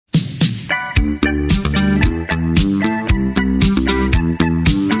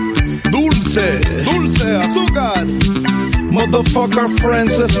leche, dulce, azúcar. Motherfuck our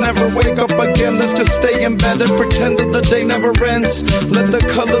friends, let's never wake up again. Let's just stay in bed and pretend that the day never ends. Let the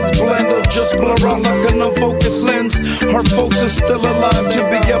colors blend or just blur out like an unfocused lens. Our folks are still alive to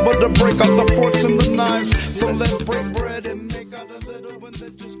be able to break out the forks and the knives. So let's break bread and make out a little and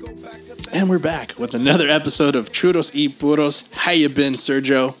then just go back to bed. And we're back with another episode of Churros y Puros. How you been,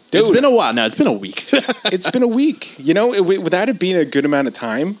 Sergio? Dude. It's been a while now. It's been a week. It's been a week. You know, without it being a good amount of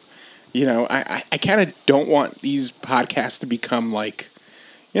time, you know, I kind of don't want these podcasts to become like,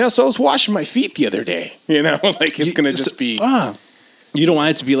 you know, so I was washing my feet the other day, you know, like it's going to just be. You don't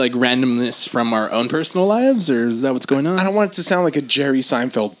want it to be like randomness from our own personal lives, or is that what's going on? I don't want it to sound like a Jerry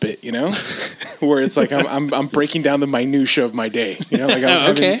Seinfeld bit, you know, where it's like I'm breaking down the minutia of my day, you know, like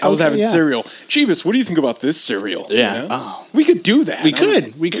I was having cereal. Jeebus, what do you think about this cereal? Yeah, you know? We could do that. We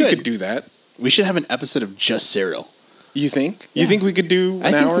could do that. We should have an episode of just cereal. You think? Yeah. You think we could do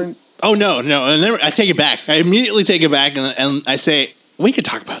an hour? Oh no! And then I take it back. I immediately take it back, and I say we could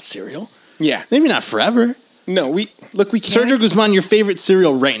talk about cereal. Yeah, maybe not forever. No, we can't. Sergio Guzman, your favorite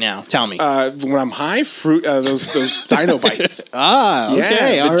cereal right now? Tell me. When I'm high, fruit those Dino Bites.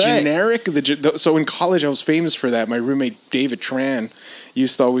 Okay, yeah, all right. Generic. So in college, I was famous for that. My roommate David Tran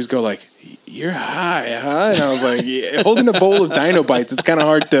used to always go like, "You're high, huh?" And I was like, yeah. Holding a bowl of Dino Bites, it's kind of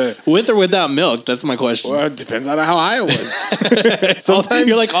hard to. With or without milk? That's my question. Well, it depends on how high I was. Sometimes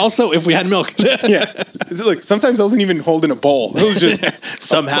you're like, also if we had milk. Yeah. Look, sometimes I wasn't even holding a bowl. It was just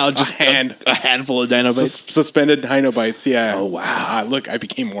somehow just a handful of Dino Bites. Suspended Dino Bites. Yeah. Oh wow! Look, I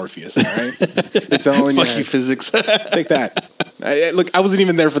became Morpheus. All right. It's only fuck you, physics. Take that. Look, I wasn't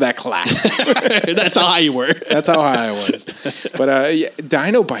even there for that class. That's how high you were. That's how high I was. But yeah,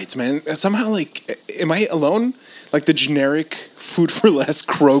 Dino Bites, man. Somehow, like, am I alone? Like the generic Food for Less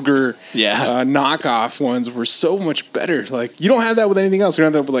Kroger knockoff ones were so much better. Like, you don't have that with anything else. You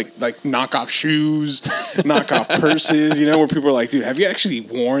don't have that with like knockoff shoes, knockoff purses, you know, where people are like, dude, have you actually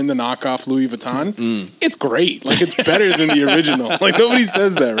worn the knockoff Louis Vuitton? It's great. Like, it's better than the original. Like, nobody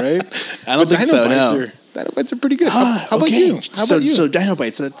says that, right? I don't think so, no. Dino Bites are pretty good. How about you? So Dino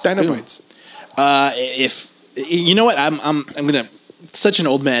Bites. That's Dino Bites. If you know what, I'm gonna. Such an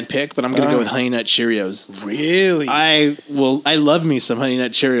old man pick, but I'm gonna go with Honey Nut Cheerios. Really? I love me some Honey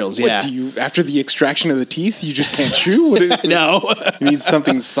Nut Cheerios. Yeah. What, do you, after the extraction of the teeth, you just can't chew? No. You need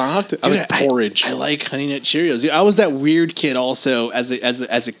something soft. Dude, I like porridge. I like Honey Nut Cheerios. I was that weird kid. Also, as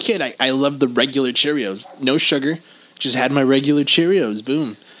a kid, I loved the regular Cheerios. No sugar, just had my regular Cheerios.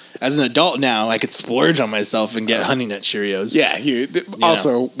 Boom. As an adult now, I could splurge on myself and get Honey Nut Cheerios. Yeah.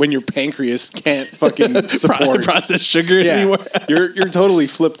 Also, when your pancreas can't fucking support processed sugar anymore, you're totally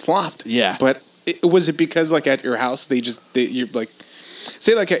flip-flopped. Yeah. But was it because, like, at your house, you're like,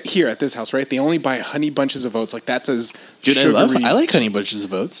 say, like, here at this house, right? They only buy Honey Bunches of Oats. Like, that's as sugary. I like Honey Bunches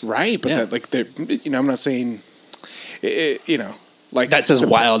of Oats. Right. But that, like, I'm not saying, you know. Like, that's as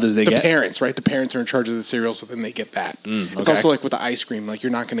wild as they get. The parents, right? The parents are in charge of the cereal, so then they get that. It's also like with the ice cream. Like,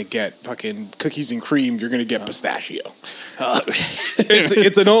 you're not going to get fucking cookies and cream. You're going to get pistachio.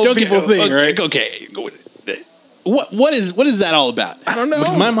 It's an old people thing, right? Okay. What is that all about? I don't know.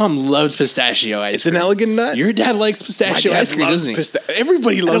 Because my mom loves pistachio ice cream. It's an elegant nut. Your dad likes pistachio ice cream, doesn't he?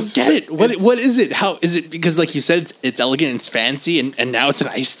 Everybody loves. I don't get it. What is it? How is it? Because, like you said, it's elegant, it's fancy, and now it's an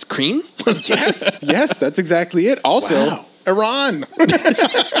ice cream. Yes, that's exactly it. Also. Wow. Iran.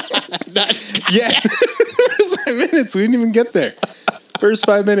 Yeah. First 5 minutes. We didn't even get there. First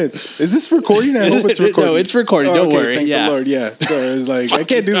 5 minutes. Is this recording? I hope it's recording. No, it's recording. Don't worry. Thank the Lord. Yeah. So I was like, I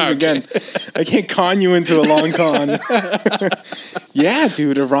can't do this again. I can't con you into a long con. Yeah,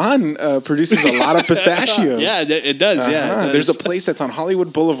 dude. Iran produces a lot of pistachios. Yeah, it does. Yeah. There's a place that's on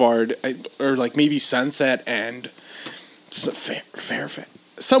Hollywood Boulevard, or like maybe Sunset and Fairfax.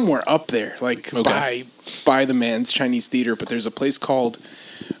 Somewhere up there, like by the Man's Chinese Theater, but there's a place called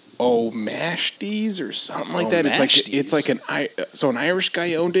O'Mashdi's or something like that. It's like an Irish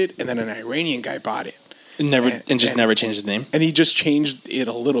guy owned it, and then an Iranian guy bought it. Never changed the name. And he just changed it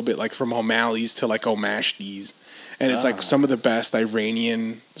a little bit, like from O'Malley's to like O'Mashdi's, and it's like some of the best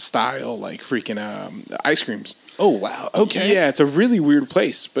Iranian style like freaking ice creams. Oh, wow. Okay. Yeah, it's a really weird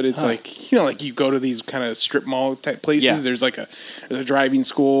place, but it's like, you know, like you go to these kind of strip mall type places. Yeah. There's a driving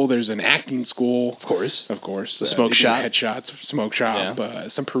school. There's an acting school. Of course. A smoke shop. Headshots, smoke shop,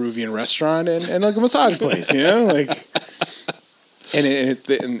 some Peruvian restaurant, and like a massage place, you know? Like, and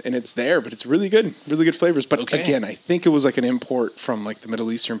it's there, but it's really good flavors. But again, I think it was like an import from like the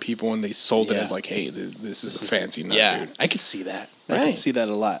Middle Eastern people, and they sold it as like, hey, this is a fancy nut, dude. I could see that. Right. I could see that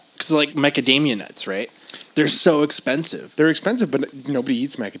a lot. Because like macadamia nuts, right? They're so expensive. They're expensive, but nobody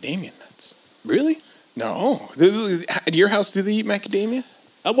eats macadamia nuts. Really? No. At your house, do they eat macadamia?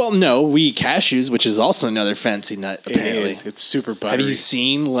 Well, no, we eat cashews, which is also another fancy nut. Apparently, it is. It's super buttery. Have you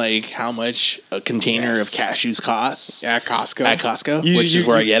seen like how much a container of cashews costs? At Costco. At Costco, which is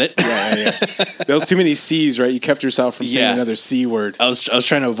where I get it. Yeah. There was too many C's, right? You kept yourself from saying another C word. I was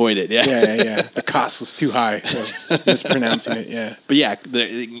trying to avoid it. Yeah. Yeah. The cost was too high. Mispronouncing it. Yeah. But yeah,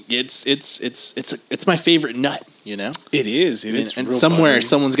 it's my favorite nut. You know, it is. It is. And somewhere buttery.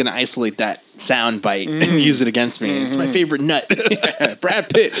 Someone's going to isolate that sound bite and use it against me. It's my favorite nut. Yeah, Brad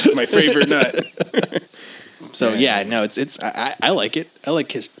Pitt. It's my favorite nut. So I like it. I like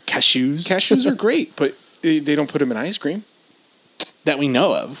cashews. Cashews are great, but they don't put them in ice cream that we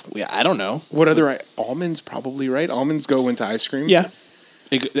know of. Yeah, I don't know what other almonds. Probably right. Almonds go into ice cream. Yeah,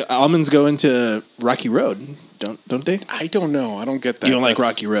 almonds go into Rocky Road. Don't they? I don't know. I don't get that. You don't like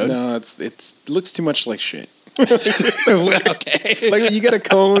Rocky Road? No, it looks too much like shit. Okay. Like you get a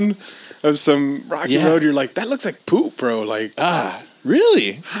cone of some Rocky Road, you're like, that looks like poop, bro. Like,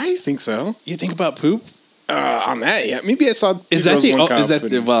 really? I think so. You think about poop? On that, yeah. Maybe I saw.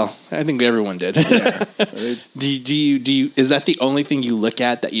 Well, I think everyone did. Yeah. Do you? Is that the only thing you look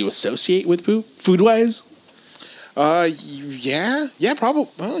at that you associate with poop, food wise? Yeah, probably.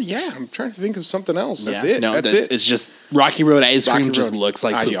 Well, yeah. I'm trying to think of something else. That's it. No, that's it. It's just Rocky Road ice cream. Just looks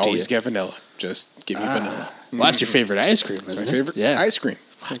like poop. I always get vanilla. Just give me vanilla. Well, that's your favorite ice cream. That's my favorite ice cream.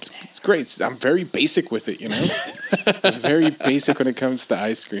 It's great. I'm very basic with it, you know. I'm very basic when it comes to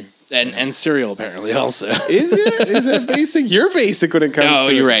ice cream. And cereal apparently also. Is it? Is it basic? You're basic when it comes to. Oh,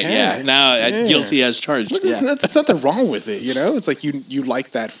 you're right. Yeah. Now guilty as charged. Look, there's nothing wrong with it, you know. It's like you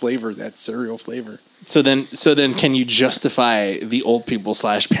like that flavor, that cereal flavor. So then, can you justify the old people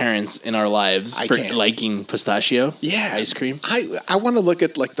 / parents in our lives for liking pistachio? Ice cream. I want to look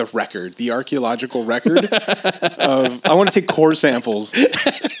at like the record, the archaeological record of. I want to take core samples.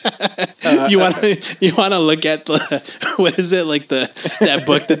 You want to look at what is it like that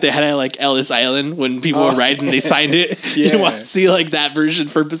book that they had at like Ellis Island when people were riding, they signed it. Yeah. You want to see like that version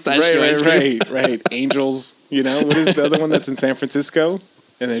for pistachio ice cream? Right. Angels. You know what is the other one that's in San Francisco?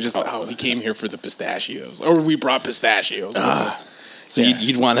 And they just, we came here for the pistachios. Or we brought pistachios. So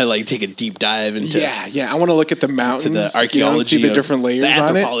you'd want to like take a deep dive into... Yeah. I want to look at the mountains. The archaeology, see the different layers on it. The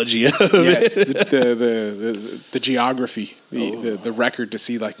anthropology of yes, the geography, the record to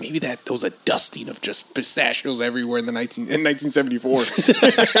see like maybe that there was a dusting of just pistachios everywhere in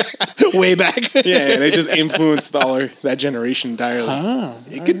 1974. Way back. Yeah, they just influenced that generation entirely.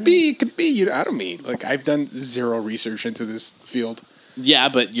 It could be. You know, I don't mean like I've done zero research into this field. Yeah,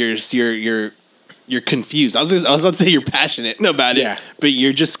 but you're confused. I was about to say you're passionate about it, but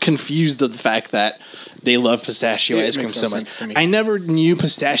you're just confused of the fact that they love pistachio ice cream so much. I never knew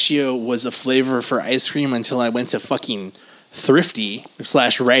pistachio was a flavor for ice cream until I went to fucking Thrifty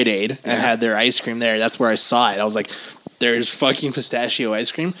 / Rite Aid and had their ice cream there. That's where I saw it. I was like, there's fucking pistachio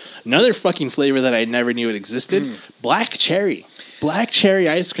ice cream. Another fucking flavor that I never knew it existed, black cherry. Black cherry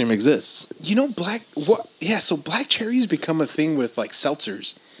ice cream exists. You know, so black cherry's become a thing with like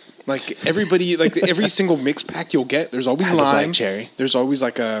seltzers. Like everybody, like every single mix pack you'll get, there's always lime. Black cherry. There's always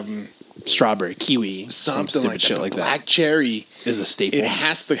like strawberry, kiwi, something like shit that. Like black cherry is a staple. It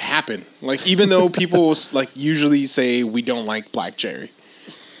has to happen. Like even though people like usually say we don't like black cherry.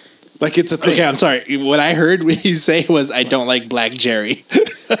 Like it's a thing. Okay, I'm sorry. What I heard you say was I don't like black cherry.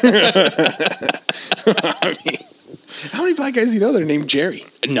 I mean, how many black guys do you know that are named Jerry?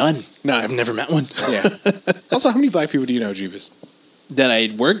 None. I've never met one. Yeah. Also, how many black people do you know, Jeebus? That I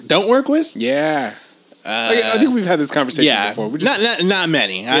don't work with? Yeah. I think we've had this conversation before. Not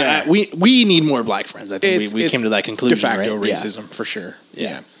many. Yeah. We need more black friends. I think we came to that conclusion. De facto racism, for sure.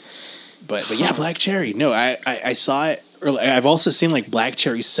 Yeah. But yeah, black cherry. No, I saw it. I've also seen like black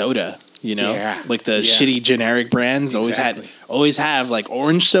cherry soda. You know, like the shitty generic brands always have like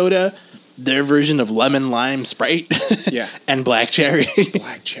orange soda. Their version of lemon lime Sprite, and black cherry.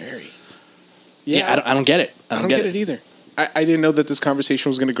 Black cherry. Yeah, I don't get it. I don't get it either. I didn't know that this conversation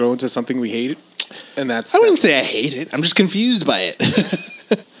was going to grow into something we hated, and I wouldn't say I hate it. I'm just confused by it.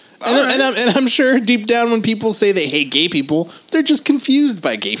 And I'm sure deep down when people say they hate gay people, they're just confused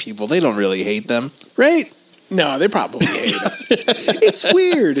by gay people. They don't really hate them, right? No, they probably hate them. It's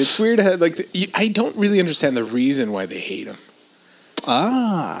weird. It's weird how I don't really understand the reason why they hate them.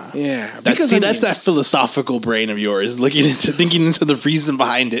 Yeah. That's that philosophical brain of yours thinking into the reason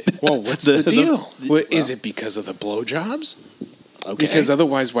behind it. Well, what's the deal? Is it because of the blowjobs? Okay. Because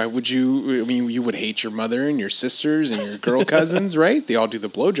otherwise, why would you? I mean, you would hate your mother and your sisters and your girl cousins, right? They all do the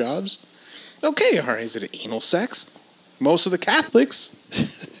blowjobs. Okay, all right. Is it anal sex? Most of the Catholics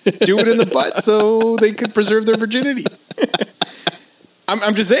do it in the butt so they could preserve their virginity.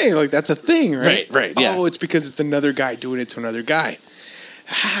 I'm just saying, like that's a thing, right? Right. Yeah. Oh, it's because it's another guy doing it to another guy.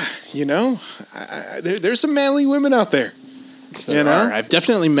 You know, there's some manly women out there. You know, I've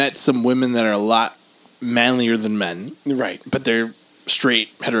definitely met some women that are a lot manlier than men. Right. But they're straight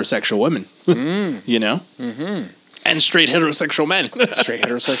heterosexual women. You know? Mm-hmm. And straight heterosexual men. Straight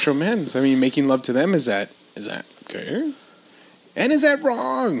heterosexual men. I mean, making love to them, is that okay? And is that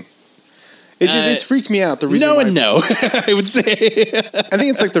wrong? It freaks me out. The reason no, I would say. I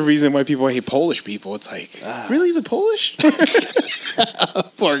think it's like the reason why people hate Polish people. It's like, really, the Polish?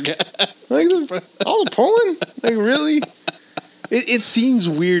 Poor guy. Like, all of Poland? Like, really? It seems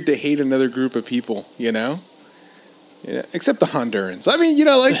weird to hate another group of people, you know? Yeah, except the Hondurans. I mean, you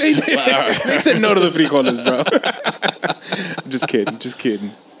know, like, they said no to the frijoles, bro. Just kidding.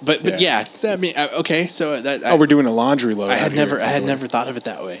 But yeah. So, I mean, okay. So we're doing a laundry load. I had never thought of it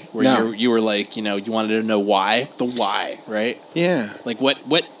that way. Where you were like, you know, you wanted to know why, right? Yeah. Like what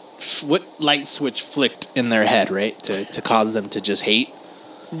light switch flicked in their head, right, to cause them to just hate?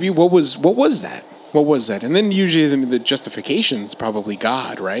 What was that? What was that? And then usually the justification's probably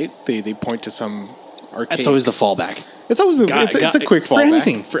God, right? They point to some arcade. That's always the fallback. It's always it's a quick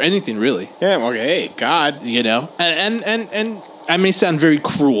fallback for anything really. Yeah. Okay. God. You know, and I may sound very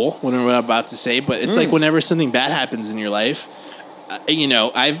cruel when I'm about to say, but it's like whenever something bad happens in your life, you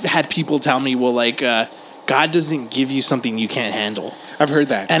know, I've had people tell me, well, like, God doesn't give you something you can't handle. I've heard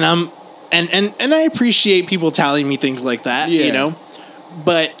that. And and I appreciate people telling me things like that, you know,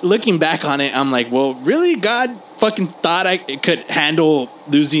 but looking back on it, I'm like, well, really? God fucking thought I could handle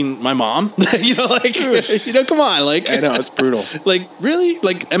losing my mom? You know, like, you know, come on. Like, I know, it's brutal. Like, really?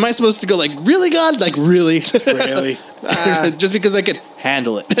 Like, am I supposed to go like, really, God? Like, really? Really? Just because I could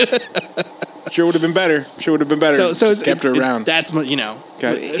handle it. Sure would have been better. So just kept her around. That's, you know.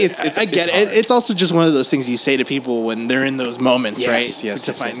 I get it. It's also just one of those things you say to people when they're in those moments, right? Yes.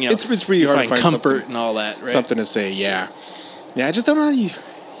 To find, you know, it's really hard to find comfort and all that, right? Something to say, yeah. Yeah, I just don't know how you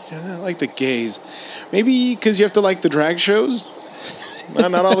don't like the gays. Maybe because you have to like the drag shows.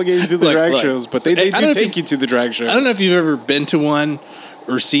 Not all the gays do the drag shows, but they do take you to the drag shows. I don't know if you've ever been to one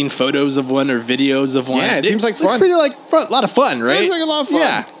or seen photos of one or videos of one. Yeah, it seems like fun. It's pretty like a lot of fun, right? It's like a lot of fun.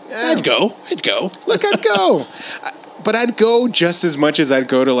 Yeah. I'd go. Look, I'd go. But I'd go just as much as I'd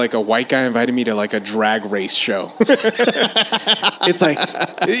go to like a white guy inviting me to like a drag race show. It's like,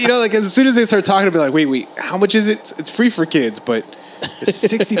 you know, like as soon as they start talking, I'd be like, wait, how much is it? It's free for kids, but it's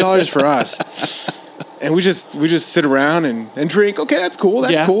 $60 for us. And we just sit around and drink. Okay, that's cool.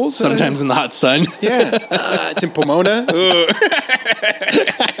 That's cool. So, sometimes in the hot sun. Yeah. It's in Pomona.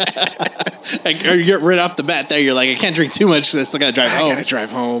 Or you get right off the bat there, you're like, I can't drink too much because I still got to drive home. I got to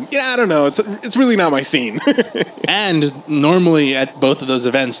drive home. Yeah, I don't know. It's really not my scene. And normally at both of those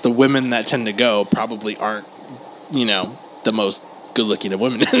events, the women that tend to go probably aren't, you know, the most good-looking of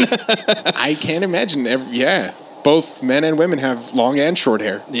women. I can't imagine. Both men and women have long and short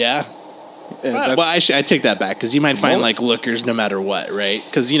hair. Yeah. Well, I take that back because you might find like lookers no matter what, right?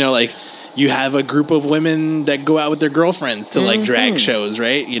 Because, you know, like you have a group of women that go out with their girlfriends to like drag shows,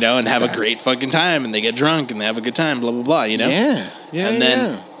 right? You know, and have a great fucking time, and they get drunk and they have a good time, blah blah blah. You know, And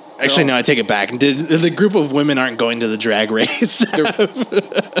then, actually, no, I take it back. The group of women aren't going to the drag race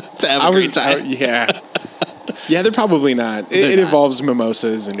to have a great time. Yeah, they're probably not. It involves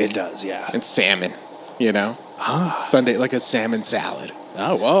mimosas and it does, and salmon. You know, Sunday like a salmon salad.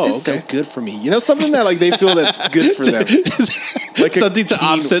 Oh, whoa. It's so good for me. You know, something that like they feel that's good for them. Like something to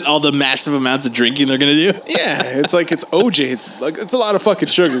offset all the massive amounts of drinking they're going to do? Yeah, it's like it's OJ. It's a lot of fucking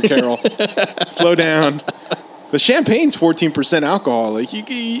sugar, Carol. Slow down. The champagne's 14% alcohol. Like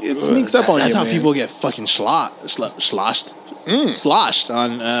it sneaks up on you. That's how man. people get fucking sloshed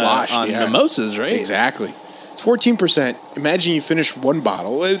on mimosas, right? Exactly. It's 14%. Imagine you finish one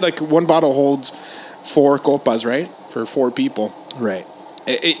bottle. Like one bottle holds 4 copas, right? For 4 people. Right.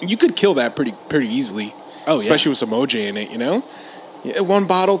 You could kill that pretty easily. Oh, especially with some OJ in it, you know? 1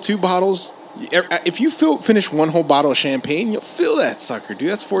 bottle, 2 bottles. If you finish 1 whole bottle of champagne, you'll feel that sucker, dude.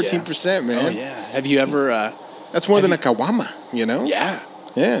 That's 14%, man. Oh, yeah. Have you ever... that's more than a kawama, you know? Yeah.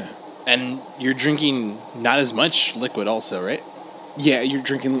 Yeah. And you're drinking not as much liquid also, right? Yeah, you're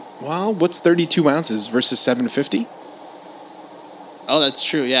drinking... Well, what's 32 ounces versus 750? Oh, that's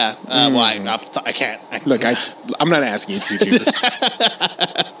true. Yeah. Well, I can't. Look, I'm not asking you to do this.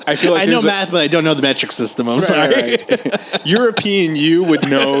 I feel like I know math, but I don't know the metric system. I'm sorry. Right. European you would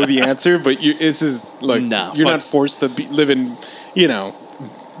know the answer, but this is like you're not forced to live in, you know,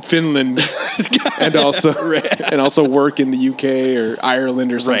 Finland and also work in the UK or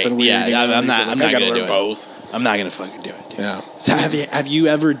Ireland or something weird. Yeah, you know? I'm not going to do it. Both. I'm not going to fucking do it. Dude. Yeah. So have you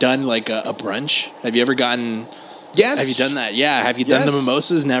ever done like a brunch? Have you ever gotten Yes. Have you done that? Yeah. Have you done the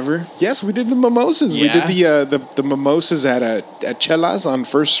mimosas? Never. Yes, we did the mimosas. Yeah. We did the mimosas at Chelas on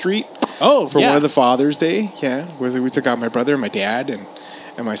First Street. Oh, for one of the Father's Day. Yeah, where we took out my brother and my dad and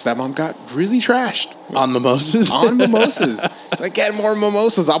my stepmom got really trashed on mimosas. On mimosas, like get more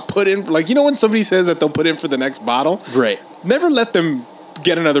mimosas. I'll put in like when somebody says that they'll put in for the next bottle. Right. Never let them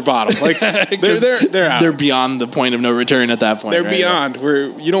get another bottle. Like they're out. They're beyond the point of no return at that point. They're beyond where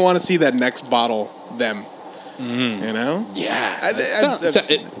you don't want to see that next bottle them. Mm. You know? Yeah.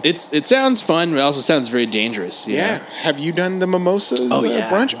 It sounds fun, but it also sounds very dangerous. Yeah. Have you done the mimosas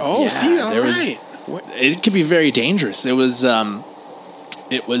brunch? Oh, see, all right. It could be very dangerous. It was. I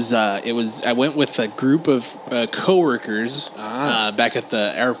went with a group of coworkers back at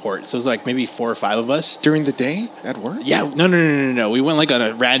the airport. So it was like maybe 4 or 5 of us during the day at work. Yeah. No. We went like on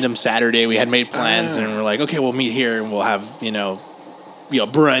a random Saturday. We had made plans, and we're like, okay, we'll meet here and we'll have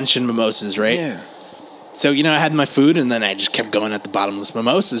brunch and mimosas, right? Yeah. So, I had my food, and then I just kept going at the bottomless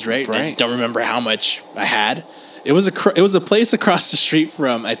mimosas, right? Right. I don't remember how much I had. It was a place across the street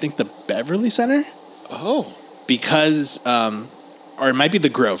from, I think, the Beverly Center. Oh. Because, or it might be the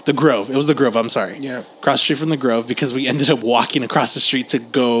Grove. The Grove. It was the Grove, I'm sorry. Yeah. Across the street from the Grove, because we ended up walking across the street to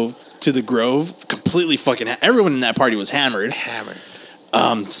go to the Grove. Completely fucking... everyone in that party was hammered.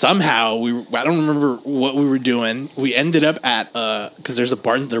 Somehow, I don't remember what we were doing. We ended up at, because I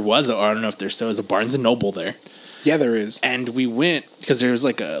don't know if there still is a Barnes & Noble there. Yeah, there is. And we went, because there was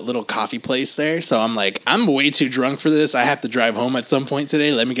like a little coffee place there. So I'm like, I'm way too drunk for this. I have to drive home at some point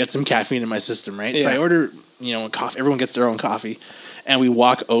today. Let me get some caffeine in my system, right? Yeah. So I order, coffee. Everyone gets their own coffee. And we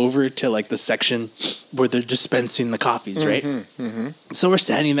walk over to like the section where they're dispensing the coffees, right? Mm-hmm. So we're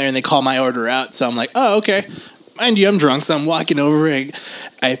standing there and they call my order out. So I'm like, oh, okay. Mind you, I'm drunk, so I'm walking over.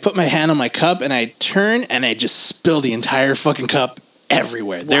 I put my hand on my cup, and I turn, and I just spill the entire fucking cup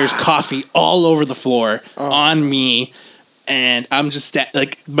everywhere. Wow. There's coffee all over the floor on me, and I'm just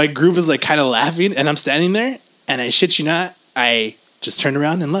my group is like kind of laughing, and I'm standing there, and I shit you not, I just turned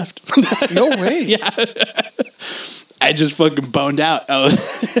around and left. No way. Yeah. I just fucking boned out.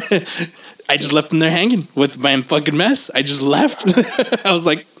 I just left them there hanging with my fucking mess. I just left. I was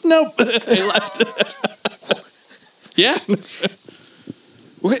like, nope. I left. Yeah.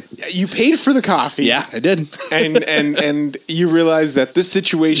 What? You paid for the coffee. Yeah, I did. and you realize that this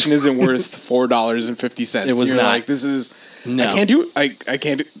situation isn't worth $4.50. It was not. Like, this is... No. I can't do... I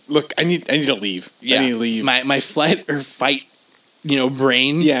can't... Look, I need to leave. Yeah. I need to leave. My flight or fight,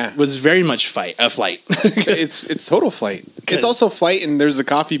 brain was very much a flight. It's total flight. It's also flight, and there's a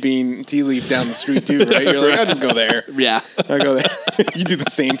coffee bean tea leaf down the street too, right? You're like, I'll just go there. Yeah. I'll go there. You do the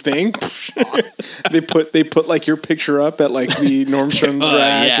same thing. They put like your picture up at like the Nordstrom's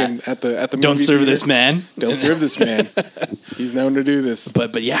rack and at the Don't movie serve theater. this man. Don't serve this man. He's known to do this.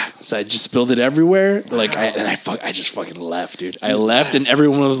 But yeah, so I just spilled it everywhere. Like I just fucking left, dude. I left, and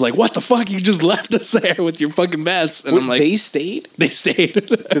everyone was like, "What the fuck? You just left us there with your fucking mess." And I'm like, they stayed. They stayed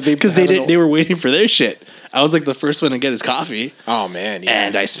because they were waiting for their shit. I was like the first one to get his coffee. Oh man! Yeah.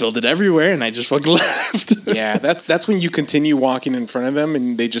 And I spilled it everywhere, and I just fucking left. Yeah, that's when you continue walking in front of them,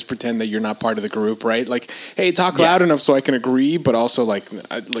 and they just pretend that you're not part of the group, right? Like, hey, talk loud enough so I can agree, but also like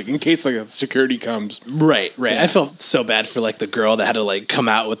in case like security comes. Right. Yeah. I felt so bad for like the girl that had to like come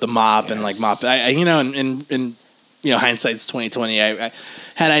out with the mop and like mop. In hindsight's 2020.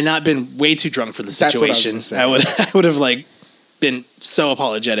 Had I not been way too drunk for the situation, I would have like been so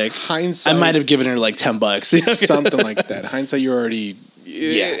apologetic. Hindsight, I might have given her like $10, something like that. Hindsight, you're already.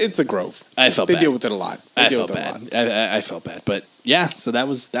 Yeah, it's a Grove. I felt bad. They deal with it a lot. I felt bad. I felt bad, but yeah. So that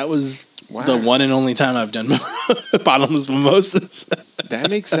was the one and only time I've done bottomless mimosas.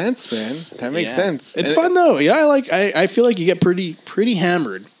 That makes sense, man. That makes sense. It's fun though. Yeah, I feel like you get pretty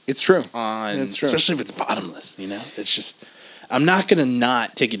hammered. It's true. It's true. Especially if it's bottomless. It's just I'm not gonna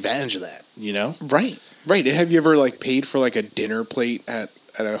not take advantage of that. Right. Have you ever like paid for like a dinner plate at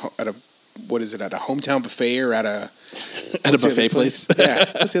a what is it, at a hometown buffet or at a buffet place? Yeah,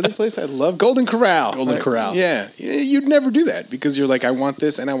 what's the other place I love? Golden Corral. Corral. Yeah, you'd never do that because you're like, I want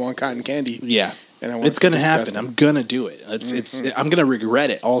this and I want cotton candy. Yeah, and I want it's gonna happen. I'm gonna do it. I'm gonna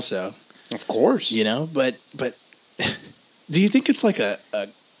regret it also. Of course, but do you think it's like a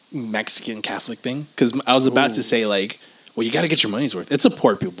Mexican Catholic thing? Because I was about to say like, well, you got to get your money's worth. It's a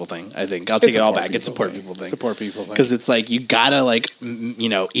poor people thing, I think. I'll take it all back. It's a poor people thing. It's a poor people thing. Because it's like, you got to, like,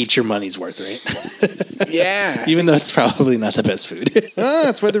 eat your money's worth, right? Yeah. Even though it's probably not the best food.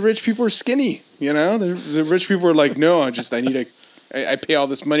 That's why the rich people are skinny, The rich people are like, no, I pay all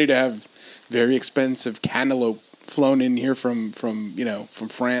this money to have very expensive cantaloupe flown in here from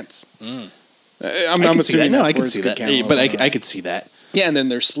France. I'm assuming I could see that. But I could see that. Yeah, and then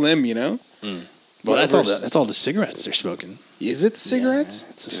they're slim, Well, that's all the cigarettes they're smoking. Is it cigarettes? Yeah,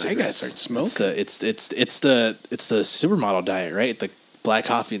 it's the cigarettes. I gotta start smoking. It's the supermodel diet, right? The black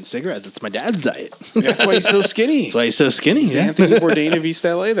coffee and cigarettes. That's my dad's diet. That's why he's so skinny. That's why he's so skinny. He's Anthony Bourdain of East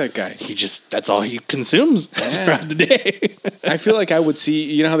LA, that guy. That's all he consumes throughout the day. I feel like I would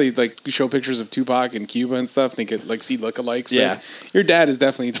see, you know how they like show pictures of Tupac and Cuba and stuff, and they could like see lookalikes? Yeah. Like, your dad is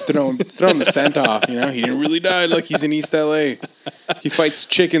definitely throwing the scent off, you know? He didn't really die like he's in East LA. He fights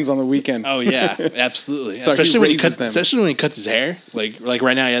chickens on the weekend. Oh yeah, absolutely. So especially when he cuts his hair. Like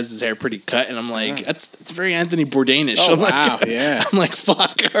right now he has his hair pretty cut, and I'm like, that's very Anthony Bourdain-ish. Oh, wow, yeah. I'm like,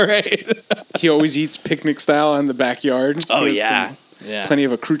 fuck, all right. He always eats picnic style in the backyard. Oh yeah. Yeah. Plenty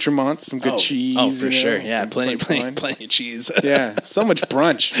of accoutrements, some good cheese. Oh, for sure. Yeah, plenty of cheese. Yeah, so much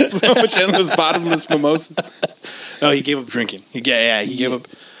brunch. So much endless bottomless mimosas. Oh, he gave up drinking. He gave up.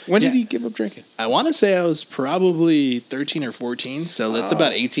 When did he give up drinking? I want to say I was probably 13 or 14, so that's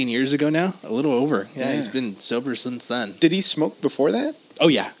about 18 years ago now. A little over. Yeah, he's been sober since then. Did he smoke before that? Oh,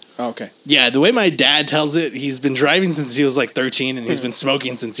 yeah. Oh, okay. Yeah, the way my dad tells it, he's been driving since he was like 13, and he's been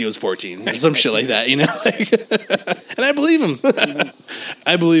smoking since he was 14. Or some shit like that, you know? And I believe him.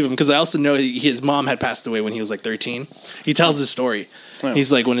 I believe him, because I also know his mom had passed away when he was like 13. He tells his story. Oh.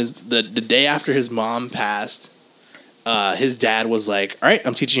 He's like, when the day after his mom passed, his dad was like, all right,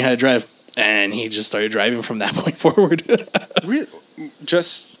 I'm teaching you how to drive. And he just started driving from that point forward. Really?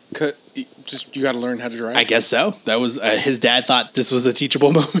 Just you got to learn how to drive? I guess so. That was his dad thought this was a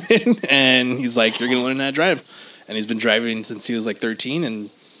teachable moment. And he's like, you're going to learn how to drive. And he's been driving since he was like 13 and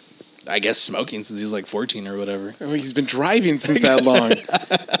I guess smoking since he was like 14 or whatever. Oh, he's been driving since that long.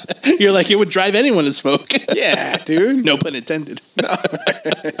 You're like, it would drive anyone to smoke. Yeah, dude. No pun intended. No.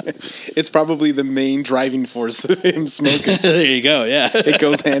 It's probably the main driving force of him smoking. There you go. Yeah, it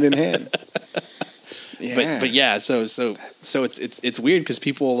goes hand in hand. Yeah. But yeah, so it's weird because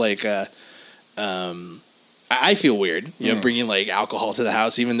people like, I feel weird, you know, bringing like alcohol to the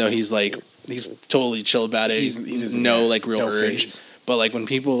house, even though he's totally chill about it. He's no like real urge. Phase. But like when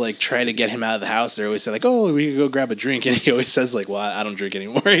people like try to get him out of the house, they're always say like, "Oh, we could go grab a drink," and he always says like, "Well, I don't drink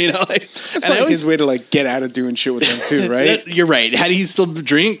anymore," you know. Like that's probably his way to like get out of doing shit with them too, right? You're right. Had he still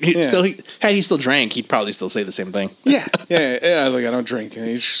drink, had he still drank, he'd probably still say the same thing. Yeah. I was like, I don't drink, and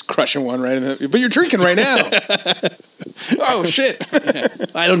he's just crushing one right in the. But you're drinking right now. Oh shit!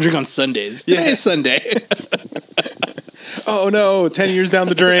 I don't drink on Sundays. Today's Sunday. Oh no! 10 years down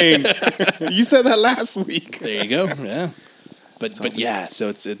the drain. You said that last week. There you go. Yeah. But yeah, so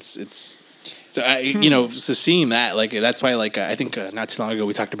it's so I you know, so seeing that, like, that's why, like, I think not too long ago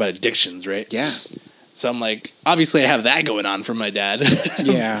we talked about addictions, right? Yeah. So I'm like, obviously I have that going on from my dad.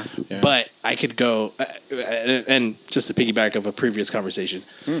 Yeah. But I could go and just to piggyback of a previous conversation,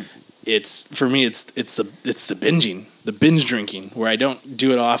 it's for me it's the binging, the binge drinking, where I don't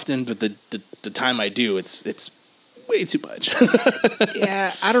do it often, but the time I do, it's way too much.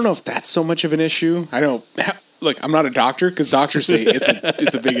 Yeah, I don't know if that's so much of an issue. I don't. Look, I'm not a doctor because doctors say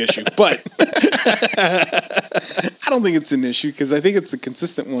it's a big issue, but I don't think it's an issue because I think it's the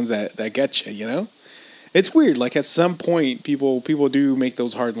consistent ones that get you. You know, it's weird. Like at some point, people do make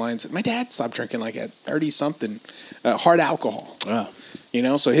those hard lines. My dad stopped drinking like at 30-something, hard alcohol. Wow. You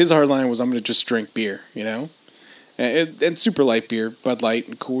know, so his hard line was I'm going to just drink beer. You know, and super light beer, Bud Light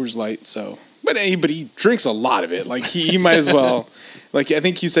and Coors Light. So, but he drinks a lot of it. Like he might as well. Like, I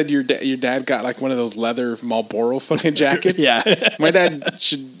think you said your dad got, like, one of those leather Marlboro fucking jackets. Yeah. My dad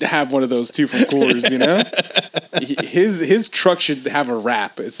should have one of those, too, from Coors, you know? His truck should have a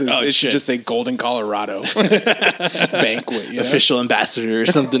wrap. It should just say Golden, Colorado. Banquet, you know? Official ambassador or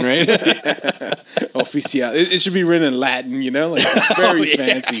something, right? Oficial. It should be written in Latin, you know? Like, very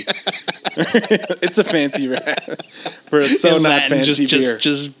fancy. It's a fancy wrap. For a not Latin, fancy beer.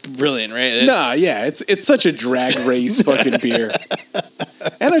 Just brilliant, right? Nah, yeah. It's such a drag race fucking beer.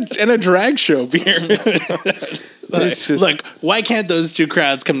 And a drag show beer. It's just, look, why can't those two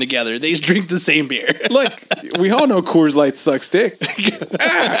crowds come together? They drink the same beer. Look, we all know Coors Light sucks dick. Okay.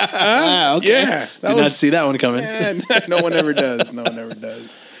 Yeah, did not see that one coming. No one ever does.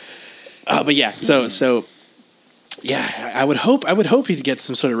 But yeah, so yeah, I would hope he'd get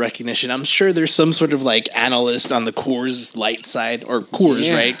some sort of recognition. I'm sure there's some sort of like analyst on the Coors Light side or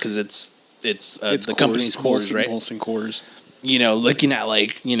Coors, right? Because it's the company's Coors, right? Molson Coors. You know, looking at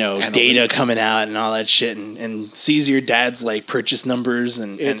like, you know, analytics, data coming out and all that shit, and sees your dad's like purchase numbers,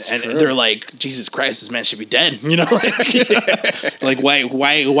 and they're like, Jesus Christ, this man should be dead. You know, like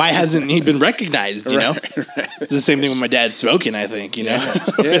why hasn't he been recognized? You know, it's the same thing with my dad smoking. I think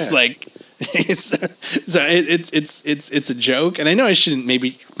it's like. So it's a joke, and I know I shouldn't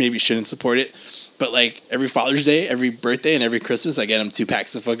maybe shouldn't support it, But like every Father's Day, every birthday, and every Christmas, I get them 2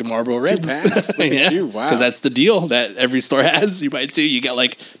 packs of fucking Marlboro Reds. 2 packs? Look at you, wow. Because that's the deal that every store has. You buy 2, you get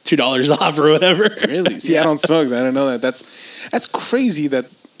like $2 off or whatever. Really? See, I don't smoke, so I don't know that. That's crazy that,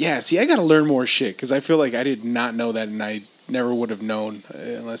 yeah, see, I got to learn more shit because I feel like I did not know that and I never would have known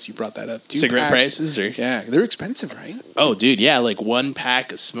unless you brought that up. 2 Cigarette packs. prices? Or? Yeah, they're expensive, right? Oh, dude, yeah, like 1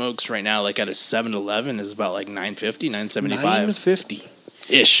 pack of smokes right now, like at a 7-Eleven is about like $9.50, $9.75.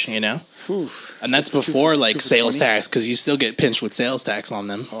 $9.50-ish, you know? Whew. And that's before like sales tax because you still get pinched with sales tax on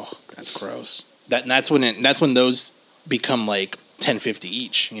them. Oh, that's gross. That's when those become like $10.50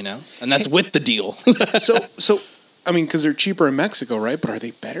 each, you know, and that's with the deal. so I mean, because they're cheaper in Mexico, right? But are they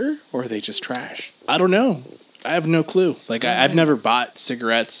better or are they just trash? I don't know. I have no clue. Like I've never bought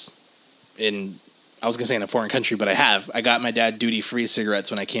cigarettes I was gonna say in a foreign country, but I have. I got my dad duty-free cigarettes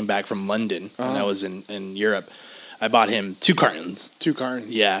when I came back from London when I was in Europe. I bought him 2 cartons. 2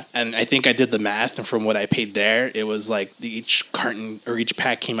 cartons. Yeah, and I think I did the math, and from what I paid there, it was like each carton or each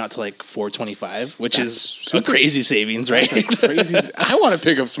pack came out to like $4.25, which is a crazy savings, right? That's a crazy. I want to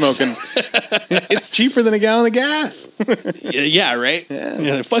pick up smoking. It's cheaper than a gallon of gas. Yeah, right.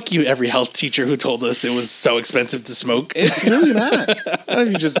 Yeah. Fuck you, every health teacher who told us it was so expensive to smoke. It's really not. Not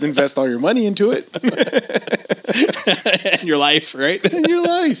if you just invest all your money into it. And your life, right? In your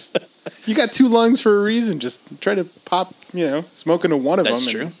life. You got 2 lungs for a reason. Just try to pop, smoke into one of them. That's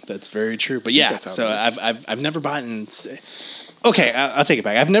true. That's very true. But yeah, so I've never bought. Okay, I'll take it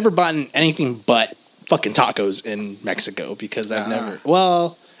back. I've never bought anything but fucking tacos in Mexico because I've never.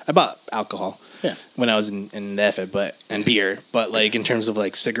 Well, I bought alcohol. Yeah. When I was in the EFE, and beer, but like in terms of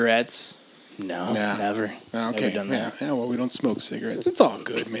like cigarettes, no, never. Okay. Never done that. Yeah. Well, we don't smoke cigarettes. It's all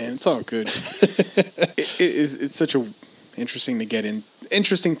good, man. It's all good. It's such a interesting to get in.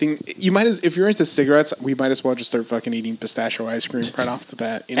 Interesting thing. You might if you're into cigarettes, we might as well just start fucking eating pistachio ice cream right off the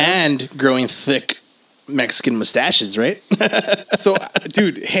bat. You know? And growing thick Mexican mustaches, right? So,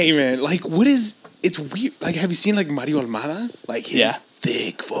 dude, hey man, like, what is? It's weird. Like, have you seen like Mario Almada? Like his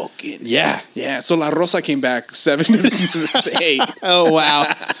thick fucking. Yeah. So La Rosa came back 7 to 8. Oh wow.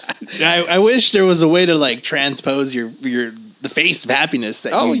 I wish there was a way to like transpose the face of happiness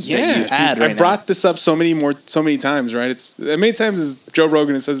that you had. Dude, I brought this up so many times, right? It's as many times as Joe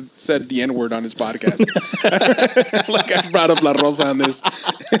Rogan has said the N-word on his podcast. Like I brought up La Rosa on this.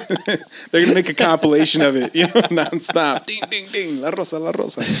 They're gonna make a compilation of it, nonstop. Ding ding ding, La Rosa, La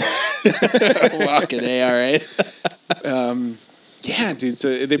Rosa. Fucking A, all right. Yeah, dude.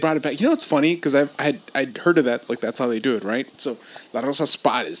 So they brought it back. You know what's funny? Because I'd heard of that. Like that's how they do it, right? So La Rosa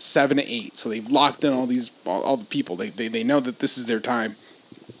spot is 7 to 8. So they've locked in all the people. They know that this is their time.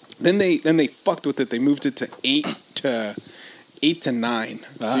 Then they fucked with it. They moved it to 8 to 9.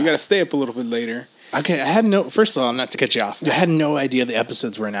 So you got to stay up a little bit later. Okay, first of all, not to cut you off. I had no idea the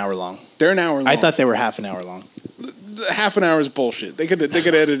episodes were an hour long. They're an hour long. I thought they were half an hour long. Half an hour is bullshit. They could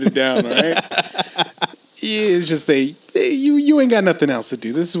edit it down, all right? It's just you ain't got nothing else to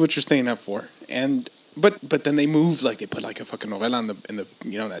do. This is what you're staying up for. And but then they moved, like they put like a fucking novela in the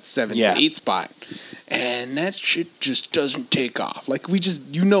that 7 to 8 spot. And that shit just doesn't take off. Like we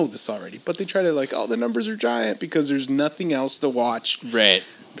just this already. But they try to like, the numbers are giant because there's nothing else to watch. Right.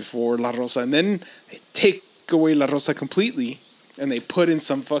 Before La Rosa. And then they take away La Rosa completely and they put in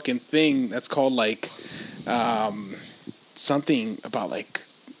some fucking thing that's called like something about like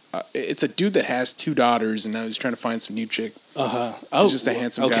it's a dude that has 2 daughters, and now he's trying to find some new chick. Oh, he's just a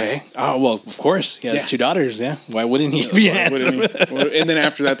handsome guy. Oh, well, of course. He has 2 daughters, yeah. Why wouldn't he be handsome? And then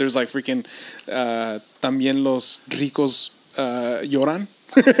after that, there's like freaking También los ricos lloran.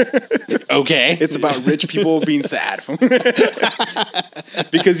 Okay. It's about rich people being sad.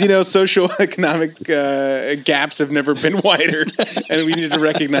 Because, social economic gaps have never been wider, and we need to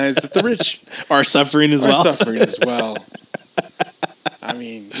recognize that the rich are suffering as well. I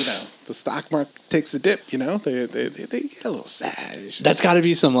mean, the stock market takes a dip, they get a little sad. That's got to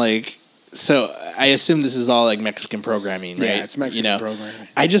be some so I assume this is all like Mexican programming, right? Yeah, it's Mexican programming.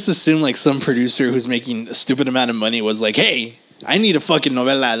 I just assume like some producer who's making a stupid amount of money was like, hey, I need a fucking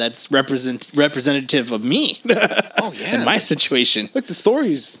novela that's representative of me. Oh yeah, in my situation. Like the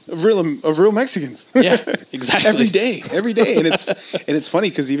stories of real Mexicans. Yeah, exactly. every day, and it's funny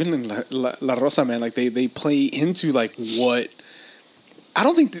because even in La Rosa, man, like they play into like what. I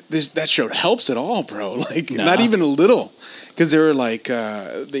don't think that show helps at all, bro. Like not even a little, because they were like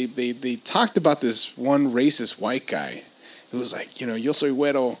they talked about this one racist white guy who was like, yo soy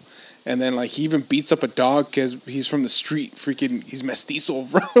güero. And then, like, he even beats up a dog because he's from the street. Freaking, he's mestizo,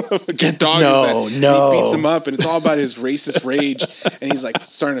 bro. No. And he beats him up, and it's all about his racist rage. And he's, like,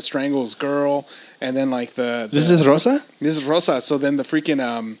 starting to strangle his girl. And then, like, This is Rosa? This is Rosa. So then the freaking,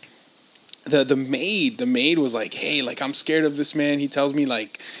 the maid was like, hey, like, I'm scared of this man. He tells me,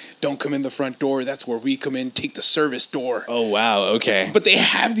 like, don't come in the front door. That's where we come in. Take the service door. Oh, wow. Okay. But they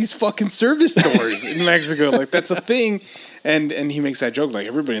have these fucking service doors in Mexico. Like, that's a thing. And he makes that joke. Like,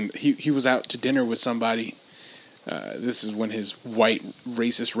 everybody, he was out to dinner with somebody. This is when his white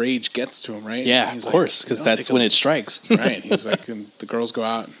racist rage gets to him, right? Yeah, of course, because that's when it strikes. Right. He's like, and the girls go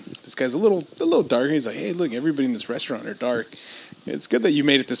out. This guy's a little darker. He's like, hey, look, everybody in this restaurant are dark. It's good that you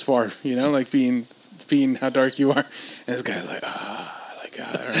made it this far, you know, like being how dark you are. And this guy's like, all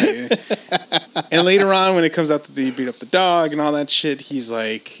right. And later on, when it comes out that they beat up the dog and all that shit, he's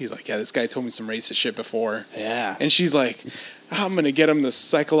like, yeah, this guy told me some racist shit before. Yeah. And she's like, I'm going to get him the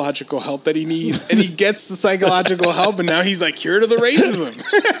psychological help that he needs. And he gets the psychological help, and now he's like cured of the racism.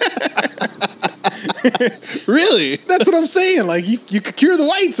 Really? That's what I'm saying. Like, you could cure the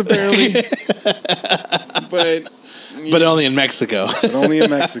whites, apparently. But only in Mexico. But only in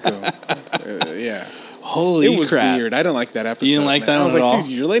Mexico. Yeah. Holy crap. It was weird. I didn't like that episode. You didn't like that one I was at like, all?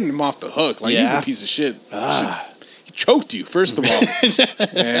 dude, you're letting him off the hook. Like, he's a piece of shit. He choked you, first of all.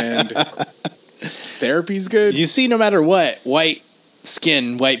 And therapy's good. You see, no matter what, white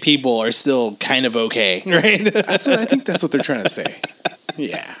people are still kind of okay, right? I think that's what they're trying to say.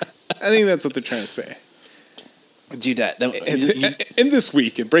 Yeah. I think that's what they're trying to say. Dude, in this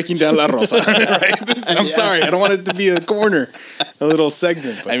week, in Breaking Down La Rosa. Right? I'm sorry. I don't want it to be a corner, a little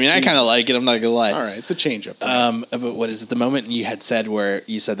segment. But I mean, I kind of like it. I'm not going to lie. All right. It's a change up. But what is it? The moment you had said where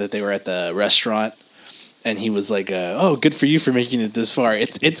you said that they were at the restaurant and he was like, oh, good for you for making it this far.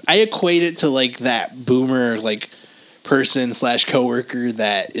 I equate it to like that boomer, like, person / coworker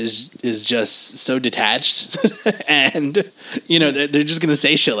that is just so detached and, you know, they're just going to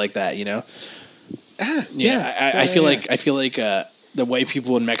say shit like that, you know? I feel like the white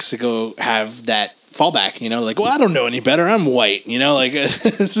people in Mexico have that fallback, you know, like, well, I don't know any better. I'm white, you know, like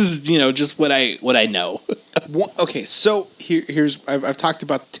this is, you know, just what I know. Okay, so here's I've talked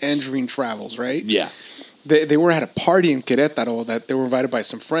about Tangerine Travels, right? Yeah, they were at a party in Querétaro that they were invited by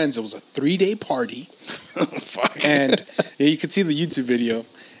some friends. It was a 3-day party, and you could see the YouTube video.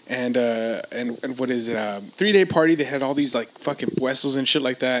 And what is it? 3-day party. They had all these like fucking puestos and shit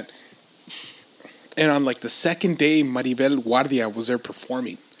like that. And on like the second day, Maribel Guardia was there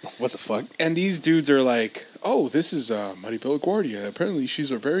performing. What the fuck? And these dudes are like, oh, this is Maribel Guardia. Apparently she's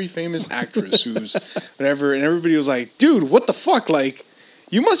a very famous actress who's whatever. And everybody was like, dude, what the fuck? Like,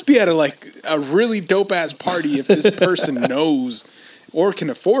 you must be at a really dope-ass party if this person knows or can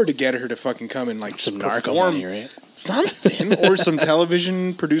afford to get her to fucking come and like some perform narco money, right? Something, or some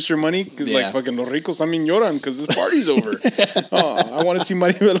television producer money, like fucking los ricos también lloran because this party's over. Oh, I want to see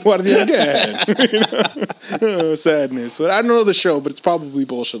Maribel Guardia again. Oh, sadness. But I don't know the show, but it's probably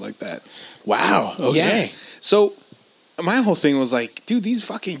bullshit like that. Wow. Okay. Yeah. So my whole thing was like, dude, these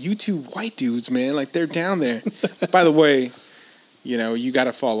fucking YouTube white dudes, man, like they're down there. By the way, you know, you got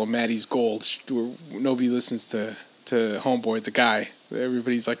to follow Maddie's Gold. Nobody listens to Homeboy, the guy.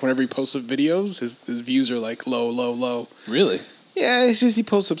 Everybody's like, whenever he posts up videos, his views are like low. Really? Yeah, it's just he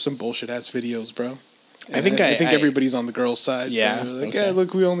posts up some bullshit ass videos, bro. I think everybody's on the girl's side. Yeah. So like, okay. Yeah,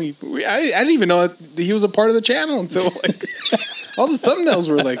 look, I didn't even know that he was a part of the channel until like all the thumbnails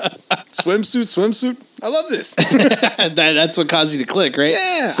were like swimsuit. I love this. That's what caused you to click, right?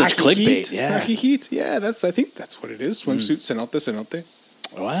 Yeah. Such clickbait. Yeah. Yeah, I think that's what it is. Swimsuit, cenote.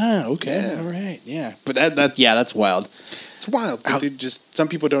 Wow. Okay. Yeah. All right. Yeah. But that's wild. It's wild. They just, some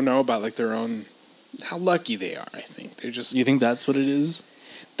people don't know about like their own, how lucky they are. I think they're just. You think that's what it is?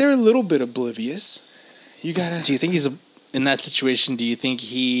 They're a little bit oblivious. You gotta. Do you think he's in that situation? Do you think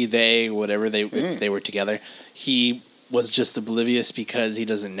if they were together, he was just oblivious because he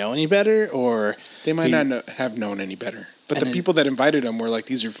doesn't know any better, or they might not have known any better? But the people that invited him were like,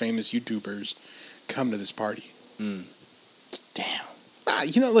 these are famous YouTubers. Come to this party. Damn.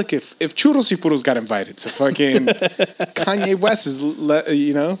 You know, look, if Churros y Puros got invited to fucking Kanye West's,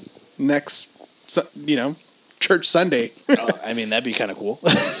 next, church Sunday. I mean, that'd be kind of cool.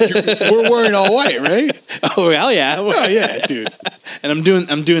 We're wearing all white, right? Oh, hell yeah. Oh, yeah, dude. And I'm doing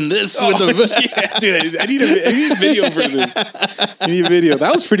this with the... Yeah, dude, I need a video for this. I need a video.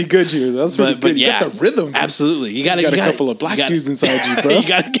 That was pretty good, dude. That was pretty good. You got the rhythm. Absolutely. You got a couple of black dudes inside you, bro. You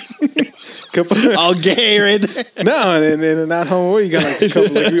got all gay, right? No, and not homo. You got like a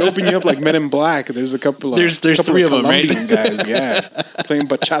couple. Like we open you up like Men in Black. There's a couple. There's three of them, right? Guys, yeah, playing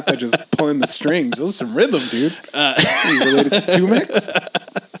bachata, just pulling the strings. That was some rhythm, dude. You related to Tumex?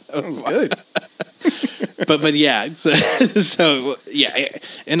 That was good. but yeah, so yeah,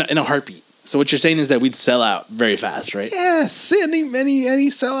 in a heartbeat. So what you're saying is that we'd sell out very fast, right? Yes, any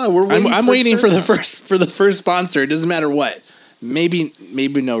sellout. I'm waiting for the first sponsor. It doesn't matter what. Maybe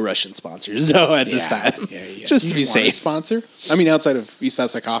no Russian sponsors though at this time. Yeah. Just to be safe. Sponsor? I mean, outside of East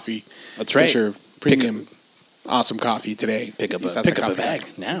Sasa Coffee. That's right. Get your premium, awesome coffee today. Pick up a bag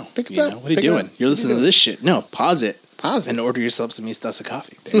now. Pick it up. What are you doing? You're listening to this shit. No, pause it. Pause it. And order yourself some East Sasa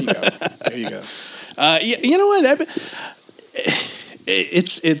coffee. There you go. There you go. You know what?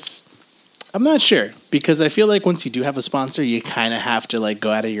 It's. I'm not sure because I feel like once you do have a sponsor, you kind of have to like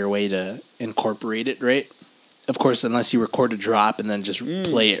go out of your way to incorporate it, right? Of course, unless you record a drop and then just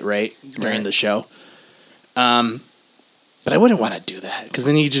play it right during the show. But I wouldn't want to do that because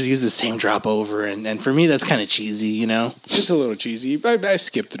then you just use the same drop over, and for me that's kind of cheesy, you know. It's a little cheesy. I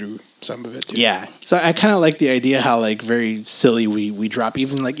skipped through some of it too. Yeah, so I kind of like the idea how like very silly we drop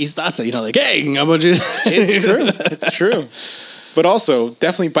even like East Sasa, you know, like hey, how about you? It's true. It's true. But also,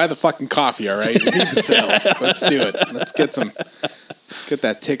 definitely buy the fucking coffee, all right? We need the sales. Let's do it. Let's get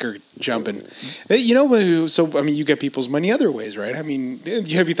that ticker jumping. You know, so, I mean, you get people's money other ways, right? I mean,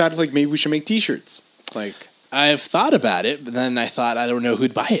 have you thought, like, maybe we should make T-shirts? Like, I've thought about it, but then I thought, I don't know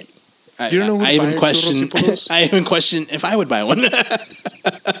who'd buy it. You don't know who'd buy it? I even questioned if I would buy one.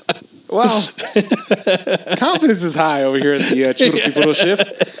 Well, confidence is high over here at the Churros y Puros shift.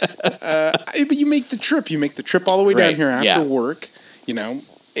 But you make the trip. You make the trip all the way down here after work. You know,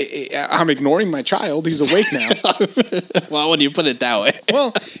 I'm ignoring my child. He's awake now. Well, when you put it that way.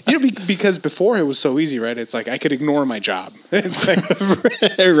 Well, you know, because before it was so easy, right? It's like I could ignore my job. It's like,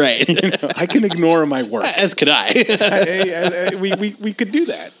 right. You know, I can ignore my work. As could I. We could do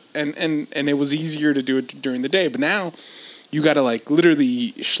that. And it was easier to do it during the day. But now you got to like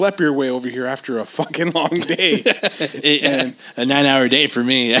literally schlep your way over here after a fucking long day. A 9-hour day for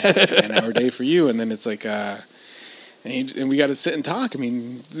me. 9-hour day for you. And then it's like, and we got to sit and talk. I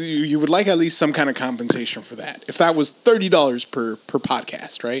mean, you would like at least some kind of compensation for that. If that was $30 per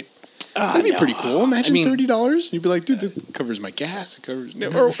podcast, right? That'd be pretty cool. Imagine $30. You'd be like, dude, this covers my gas. It covers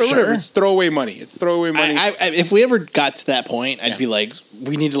or whatever. It's throwaway money. It's throwaway money. If we ever got to that point, I'd be like,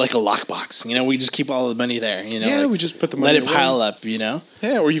 we need like a lockbox. You know, we just keep all the money there. You know, yeah, like, we just put the money. Let it pile up. You know.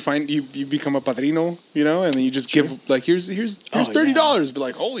 Yeah, or you become a padrino. You know, and then you just give like here's $30. Yeah. Be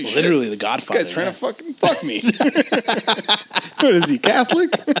like, holy shit! Literally the Godfather. This guy's trying to fucking fuck me. What is he,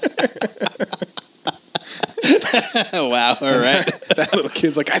 Catholic? Wow, all right. That little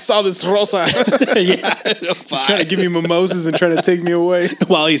kid's like, I saw this Rosa. Yeah, he's trying to give me mimosas and trying to take me away.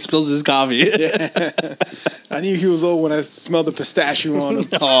 While he spills his coffee. Yeah. I knew he was old when I smelled the pistachio on him.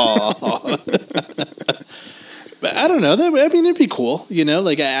 Oh. But I don't know. I mean, it'd be cool, you know?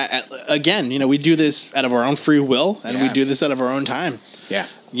 Like, again, you know, we do this out of our own free will, and we do this out of our own time. Yeah.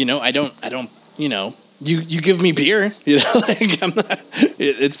 You know, I don't, you know, you give me beer, you know, like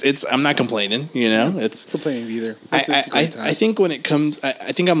I'm not complaining, you know, it's complaining either. It's a great time. I think when it comes, I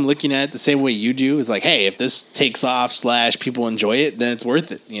think I'm looking at it the same way you do is like, hey, if this takes off / people enjoy it, then it's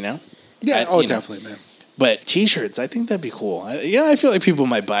worth it, you know? Yeah. Definitely, man. But T-shirts, I think that'd be cool. I feel like people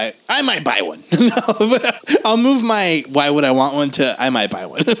might buy it. I might buy one. I'll move my why would I want one to I might buy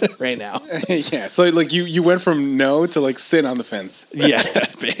one right now. Yeah, so like you went from no to like sit on the fence. Yeah,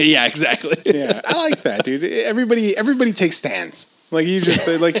 exactly. Yeah, I like that, dude. Everybody takes stands. Like you just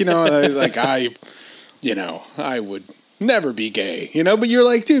say, like, you know, like I would never be gay, you know, but you're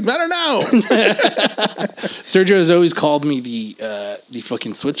like, dude, I don't know. Sergio has always called me the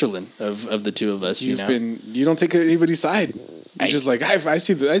fucking Switzerland of the two of us. You don't take anybody's side. You're just like, I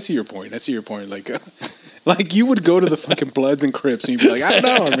see your point. Like you would go to the fucking Bloods and Crips and you'd be like, I don't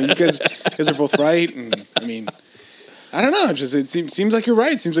know. I mean, you guys are both right, and I mean, I don't know. Just it seems like you're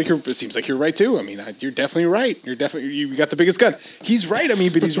right. It seems like you're right too. I mean, you're definitely right. You got the biggest gun. He's right. I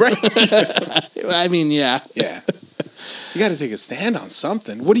mean, but he's right. I mean, yeah. You got to take a stand on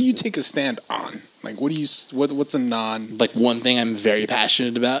something. What do you take a stand on? Like, what's a non... Like, one thing I'm very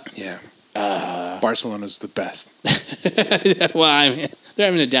passionate about? Yeah. Barcelona's the best. Well, I mean, they're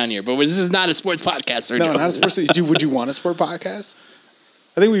having it down here, but this is not a sports podcast. No, not a sports... Would you want a sport podcast?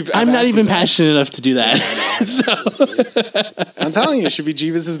 I think I'm not even passionate enough to do that. So. I'm telling you, it should be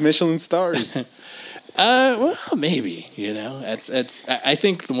Jeeves' Michelin stars. Well, maybe, you know. I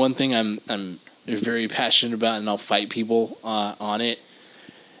think the one thing I'm very passionate about, and I'll fight people on it,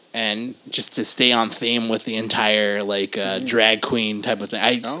 and just to stay on theme with the entire like drag queen type of thing.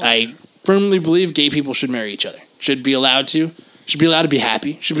 I firmly believe gay people should marry each other. Should be allowed to be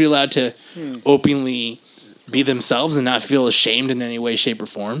happy. Should be allowed to openly be themselves and not feel ashamed in any way, shape, or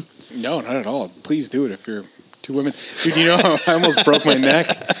form. No, not at all. Please do it if you're two women. Dude, you know I almost broke my neck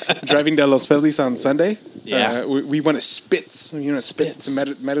driving down Los Feliz on Sunday. Yeah. We went to Spitz. You know, Spitz. It's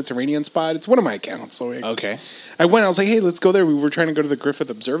a Mediterranean spot. It's one of my accounts. So okay. I was like, hey, let's go there. We were trying to go to the Griffith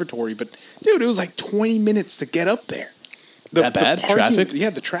Observatory, but dude, it was like 20 minutes to get up there. That bad? Traffic? Yeah,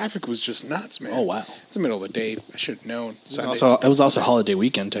 the traffic was just nuts, man. Oh, wow. It's the middle of the day. I should have known. It was also holiday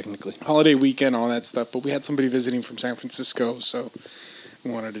weekend, technically. Holiday weekend, all that stuff. But we had somebody visiting from San Francisco, so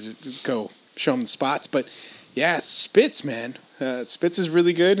we wanted to just go show them the spots. But yeah, Spitz, man. Spitz is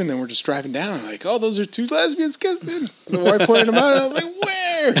really good. And then we're just driving down. And like, oh, those are two lesbians kissing. And the wife pointed them out. And I was like,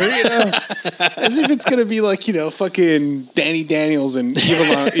 where? You know, as if it's going to be like, you know, fucking Danny Daniels and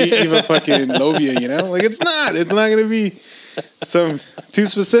Eva fucking Lovia, you know? Like, it's not. It's not going to be some too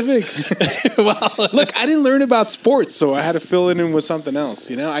specific. Well, look, I didn't learn about sports, so I had to fill it in with something else.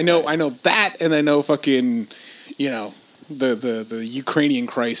 You know, I know that, and I know fucking, you know, the Ukrainian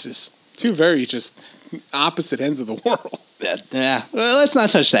crisis. Two very just opposite ends of the world. Yeah. Well, let's not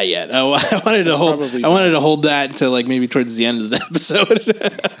touch that yet. I wanted to hold that to like maybe towards the end of the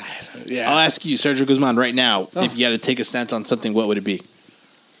episode. Yeah. I'll ask you, Sergio Guzman, right now, if you had to take a stance on something, what would it be?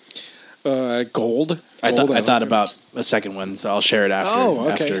 Gold. I thought about a second one, so I'll share it after.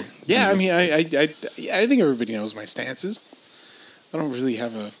 Oh, okay. Yeah, I mean, I think everybody knows my stances. I don't really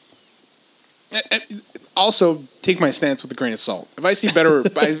have a. Also, take my stance with a grain of salt. If I see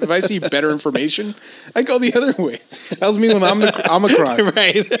better information, I go the other way. That was me with Omicron.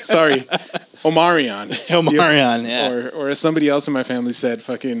 Right. Sorry, Omarion. Omarion, yeah. Or as somebody else in my family said,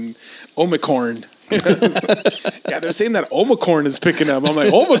 fucking Omicorn. Yeah, they're saying that Omicorn is picking up. I'm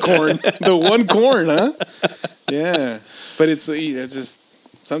like, Omicorn? The one corn, huh? Yeah. But it's just,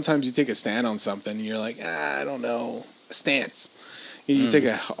 sometimes you take a stand on something and you're like, I don't know. A stance. You take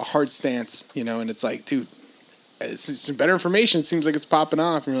a hard stance, you know, and it's like, dude, it's some better information. It seems like it's popping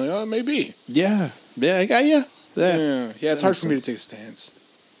off. And you're like, oh, maybe. Yeah. Yeah, I got you. Yeah, it's hard for me to take a stance.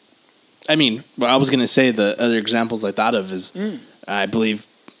 I mean, well, I was going to say the other examples I thought of is I believe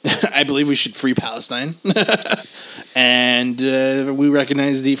we should free Palestine, and we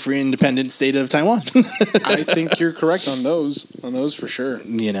recognize the free independent state of Taiwan. I think you're correct on those for sure.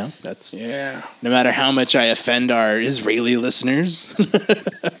 You know, that's no matter how much I offend our Israeli listeners.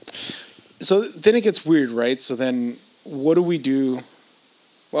 So then it gets weird, right? So then what do we do?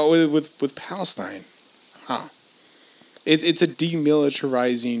 Well, with Palestine, it's a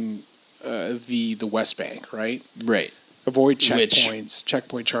demilitarizing the West Bank, right? Right. Avoid checkpoints,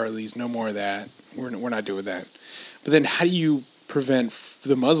 checkpoint Charlies, no more of that. We're not doing that. But then how do you prevent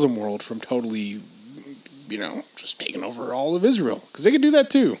the Muslim world from totally, you know, just taking over all of Israel? Because they can do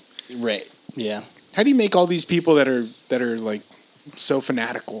that too. Right. Yeah. How do you make all these people that are like so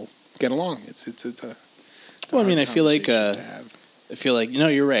fanatical get along? It's a well, I mean, I feel like you know,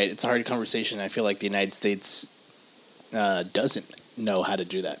 you're right. It's a hard conversation. I feel like the United States doesn't know how to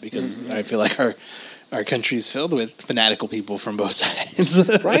do that because I feel like our country's filled with fanatical people from both sides.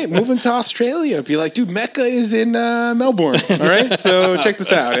 Right, moving to Australia. Be like, dude, Mecca is in Melbourne. All right, so check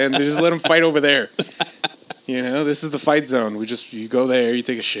this out. And just let them fight over there. You know, this is the fight zone. You go there, you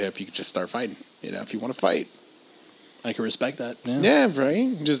take a ship, you can just start fighting. You know, if you want to fight. I can respect that. Yeah,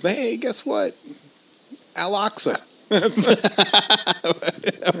 right? Just, hey, guess what? Al-Aqsa.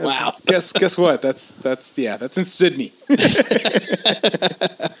 Wow. Guess what? That's in Sydney.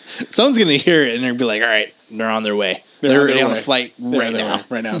 Someone's gonna hear it and they'll be like, all right, they're on their way. They're already on a flight right now.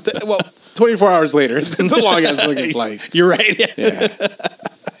 Well, 24 hours later. It's a long ass looking flight. You're right. Yeah.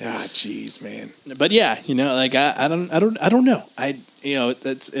 Ah, jeez, man. But yeah, you know, like I don't know. You know,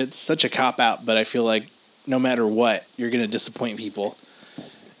 it's such a cop out, but I feel like no matter what, you're gonna disappoint people.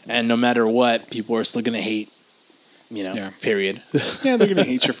 And no matter what, people are still gonna hate. You know, period. Yeah, they're going to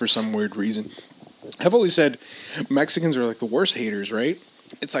hate you for some weird reason. I've always said Mexicans are like the worst haters, right?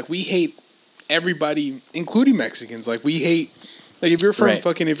 It's like we hate everybody, including Mexicans. Like we hate, like if you're from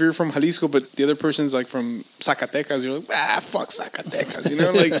if you're from Jalisco, but the other person's like from Zacatecas, you're like, fuck Zacatecas, you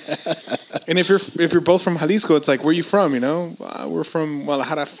know? Like, and if you're both from Jalisco, it's like, where are you from, you know? We're from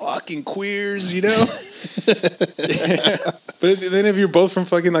Guadalajara, fucking queers, you know? But then if you're both from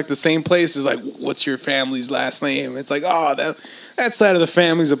fucking like the same place, it's like, what's your family's last name? It's like, oh, that side of the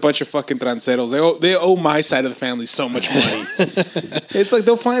family's a bunch of fucking tranceros. They owe my side of the family so much money. It's like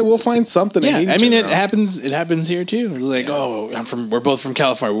we'll find something. Yeah, I mean, it happens here too. It's like, we're both from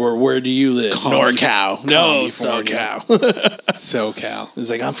California. Where do you live? NorCal. No, SoCal. SoCal.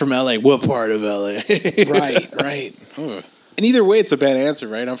 It's like, I'm from LA. What part of LA? Right. Ugh. And either way, it's a bad answer,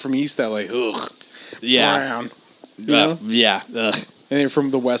 right? I'm from East LA. Ugh. Yeah. Brown. You know? Yeah. Ugh. And you're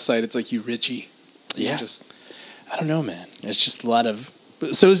from the West Side. It's like you Richie. Yeah. I don't know, man. It's just a lot of.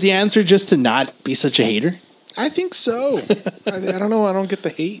 So is the answer just to not be such a hater? I think so. I don't know. I don't get the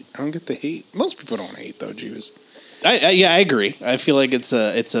hate. Most people don't hate though, Jews. I agree. I feel like it's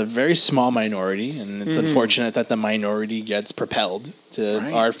a very small minority, and it's unfortunate that the minority gets propelled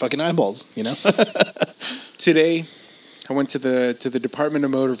to our fucking eyeballs. You know. Today, I went to the Department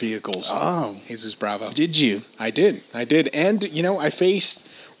of Motor Vehicles. Oh, Jesus Bravo. Did you? I did, and I faced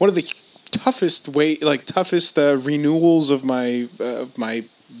one of the toughest renewals of my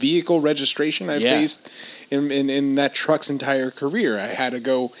vehicle registration I faced in that truck's entire career. I had to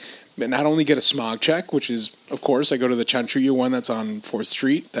go not only get a smog check, which is, of course, I go to the Chanchuyo one that's on 4th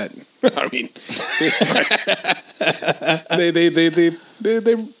Street. That I mean,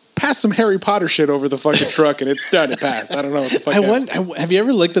 they passed some Harry Potter shit over the fucking truck, and it's done. It passed. I don't know what the fuck. Have you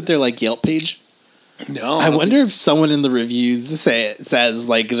ever looked at their Yelp page? No. I wonder if someone in the reviews says hey, at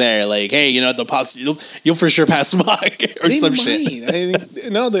the you'll for sure pass smog or they some might. shit. I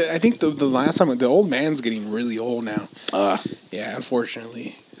think the last time the old man's getting really old now. Yeah,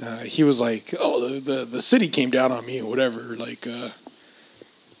 unfortunately, he was like, "Oh, the city came down on me or whatever." Like, I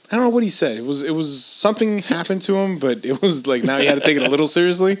don't know what he said. It was something happened to him, but it was like now he had to take it a little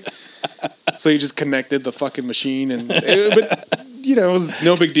seriously. So he just connected the fucking machine, but it was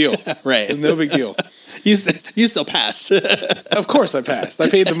no big deal. Right, it was no big deal. You still passed. Of course I passed. I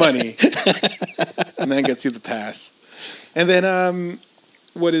paid the money. And then gets you the pass. And then,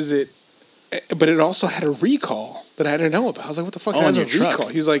 what is it? But it also had a recall that I didn't know about. I was like, what the fuck has a recall?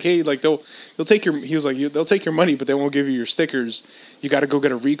 He's like, hey, like they'll take your, he was like, they'll take your money, but they won't give you your stickers. You got to go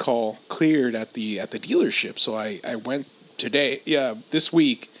get a recall cleared at the dealership. So I went this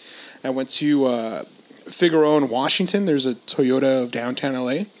week, I went to Figueroa in Washington. There's a Toyota of downtown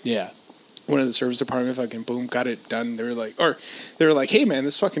LA. Yeah. One of the service department fucking boom, got it done. They were like, hey man,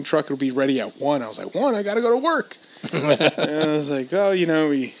 this fucking truck will be ready at 1. I was like, 1? I gotta go to work. And I was like, oh,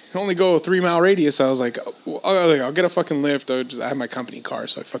 we only go a 3-mile radius. I was like, I'll get a fucking lift. I have my company car,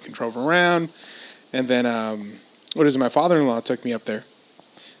 so I fucking drove around. And then, my father-in-law took me up there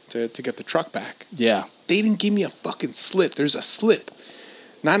to get the truck back. Yeah. They didn't give me a fucking slip. There's a slip.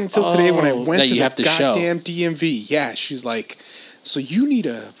 Not until today when I went to the goddamn DMV. Yeah, she's like, so you need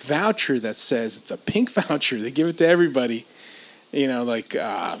a voucher that says it's a pink voucher. They give it to everybody.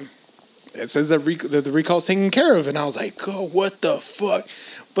 It says that the recall's taken care of. And I was like, oh, what the fuck?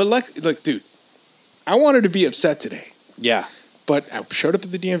 But look, dude, I wanted to be upset today. Yeah. But I showed up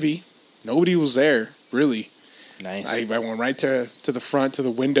at the DMV. Nobody was there, really. Nice. I went right to the front, to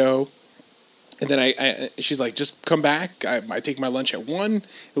the window. And then she's like, just come back. I take my lunch at 1.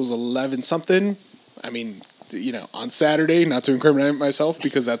 It was 11 something. I mean, on Saturday, not to incriminate myself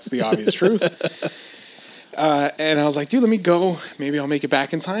because that's the obvious truth. And I was like, dude, let me go. Maybe I'll make it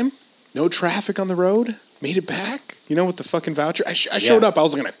back in time. No traffic on the road. Made it back. With the fucking voucher. I showed up. I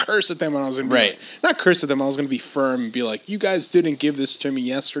was going to curse at them when I was going to be not curse at them. I was going to be firm and be like, you guys didn't give this to me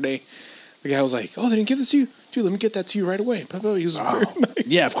yesterday. The guy was like, oh, they didn't give this to you? Dude, let me get that to you right away. He was very nice.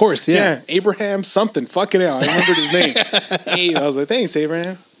 Yeah, of course. Yeah. Abraham something. Fucking hell. I remembered his name. I was like, thanks,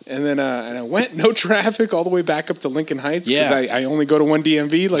 Abraham. And then and I went, no traffic, all the way back up to Lincoln Heights. Because I only go to one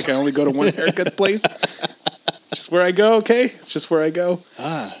DMV. Like, I only go to one haircut place. Just where I go, okay? It's just where I go.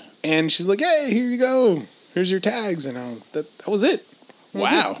 And she's like, hey, here you go. Here's your tags. And that was it.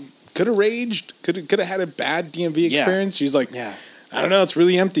 Wow. Could have raged. Could have had a bad DMV experience. She's like, I don't know. It's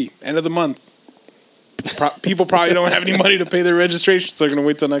really empty. End of the month. People probably don't have any money to pay their registration, so they're going to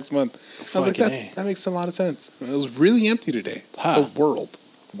wait till next month. I was like, that makes a lot of sense. It was really empty today. The world.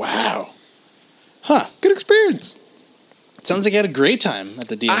 Wow. Huh. Good experience. Sounds like you had a great time at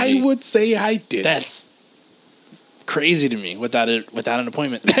the DMV. I would say I did. That's crazy to me without an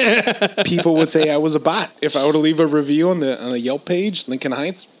appointment. People would say I was a bot. If I were to leave a review on the Yelp page, Lincoln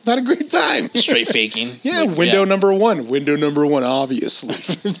Heights, not a great time. Straight faking. Yeah, window number 1. Window number 1, obviously.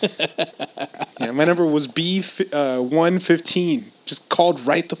 Yeah, my number was B115. Just called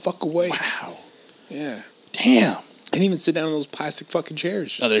right the fuck away. Wow. Yeah. Damn. I didn't even sit down in those plastic fucking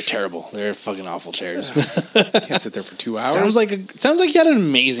chairs. They're terrible. They're fucking awful chairs. Can't sit there for 2 hours. Sounds like you had an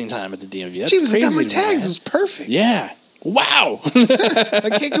amazing time at the DMV. That's crazy. I got my tags. Man. It was perfect. Yeah. Wow. I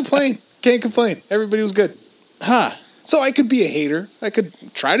can't complain. Everybody was good. Huh. So I could be a hater. I could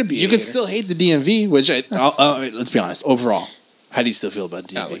try to be a hater. You could still hate the DMV, which let's be honest, overall. How do you still feel about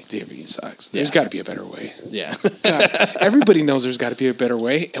DMV? Like DMV sucks. Yeah. There's got to be a better way. Yeah. God, everybody knows there's got to be a better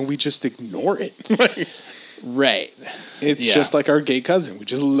way, and we just ignore it. Right. It's just like our gay cousin. We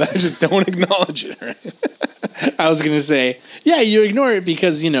just don't acknowledge it. Right? I was gonna say, you ignore it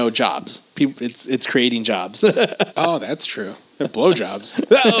because jobs. It's creating jobs. Oh, that's true. Blowjobs.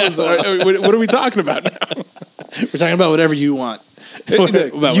 What are we talking about now? We're talking about whatever you want.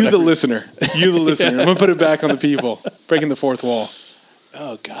 The listener. You, the listener. I'm gonna put it back on the people. Breaking the fourth wall.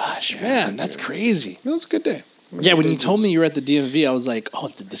 Oh gosh, man, that's crazy. That was a good day. When you told me you were at the DMV, I was like, oh,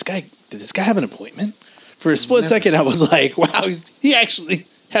 did this guy have an appointment? For a split second, I was like, wow, he actually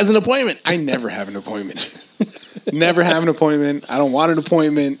has an appointment. I never have an appointment. Never have an appointment. I don't want an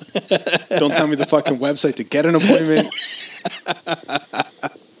appointment. Don't tell me the fucking website to get an appointment.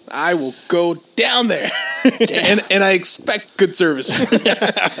 I will go down there, and I expect good service.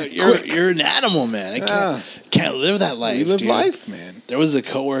 You're an animal, man. I can't live that life. You live life, man. There was a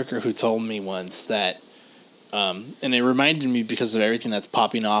coworker who told me once that, and it reminded me because of everything that's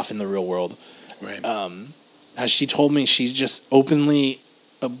popping off in the real world. Right. How she told me she's just openly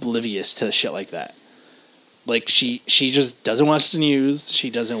oblivious to shit like that. Like she just doesn't watch the news. She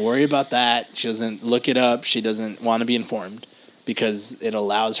doesn't worry about that. She doesn't look it up. She doesn't want to be informed because it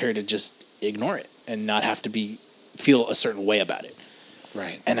allows her to just ignore it and not have to feel a certain way about it.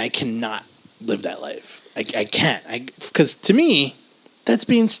 Right. And I cannot live that life. I can't. Because to me, that's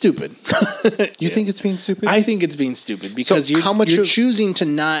being stupid. You think it's being stupid? I think it's being stupid because So you're choosing to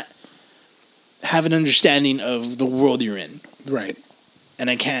not have an understanding of the world you're in. Right.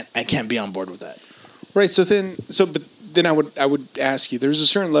 And I can't be on board with that. Right. But then I would ask you. There's a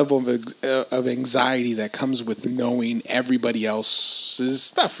certain level of anxiety that comes with knowing everybody else's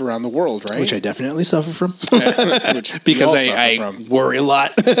stuff around the world, right? Which I definitely suffer from. Because I worry a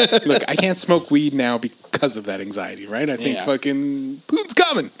lot. Look, I can't smoke weed now because of that anxiety, right? I think fucking Putin's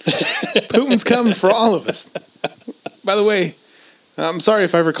coming. Putin's coming for all of us. By the way, I'm sorry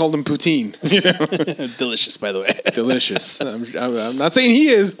if I ever called him poutine. You know? Delicious, by the way. Delicious. I'm not saying he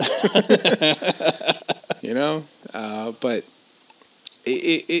is. You know? But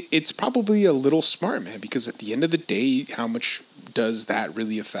it's probably a little smart, man, because at the end of the day, how much does that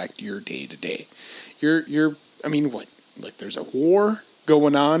really affect your day to day? I mean, what? Like, there's a war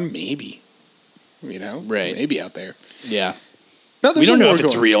going on? Maybe. You know? Right. Maybe out there. Yeah. No, we don't know if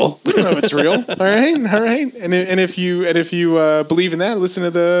it's real. We don't know if it's real. All right. And if you believe in that, listen to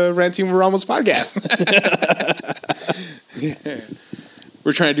the Ranting with Ramos podcast. Yeah.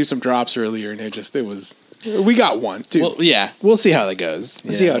 We're trying to do some drops earlier, and we got one too. Well, yeah, we'll see how that goes.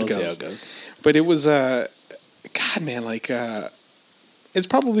 We'll see how it goes. But it was God, man, like it's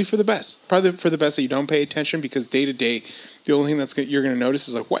probably for the best. Probably for the best that you don't pay attention, because day to day, the only thing you're going to notice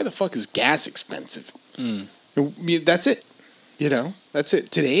is like, why the fuck is gas expensive? That's it. You know, that's it.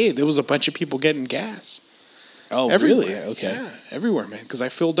 Today, there was a bunch of people getting gas. Oh, everywhere. Really? Okay. Yeah, everywhere, man. Because I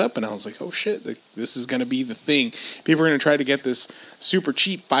filled up and I was like, oh, shit, this is going to be the thing. People are going to try to get this super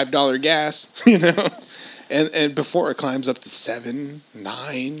cheap $5 gas, you know? And before it climbs up to 7,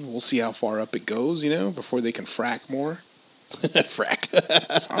 9, we'll see how far up it goes, you know, before they can frack more. Frack.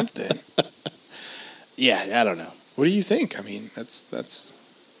 Something. Yeah, I don't know. What do you think? I mean, that's...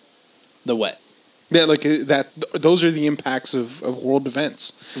 The what? Yeah, like that. Those are the impacts of world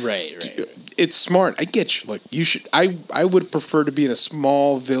events. Right. It's smart. I get you. Like, you should. I would prefer to be in a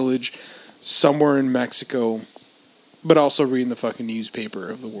small village somewhere in Mexico, but also reading the fucking newspaper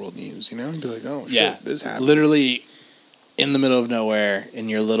of the world news. You know, and be like, oh shit, this happened. Literally in the middle of nowhere in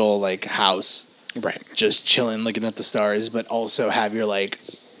your little like house, right? Just chilling, looking at the stars, but also have your like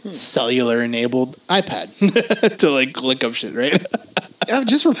cellular enabled iPad to like look up shit, right?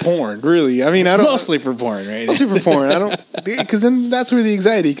 Just for porn, really. I mean, I don't mostly for porn, right? Mostly for porn. I don't, because then that's where the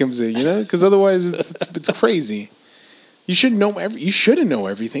anxiety comes in, you know. Because otherwise, it's crazy. You should know you shouldn't know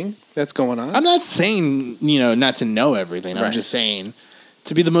everything that's going on. I'm not saying not to know everything. I'm just saying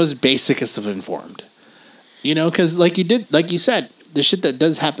to be the most basicest of informed. You know, because like you said, the shit that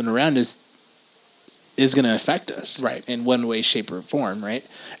does happen around us is going to affect us, right, in one way, shape, or form, right?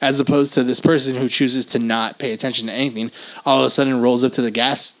 As opposed to this person who chooses to not pay attention to anything, all of a sudden rolls up to the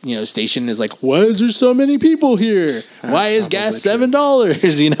gas, station and is like, "Why is there so many people here? Why is gas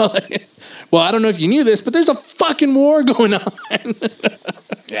 $7?" You know, well, I don't know if you knew this, but there's a fucking war going on.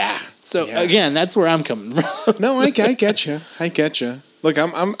 Yeah. So again, that's where I'm coming from. No, I get you. I get you. Look,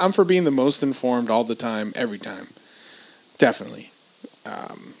 I'm for being the most informed all the time, every time. Definitely.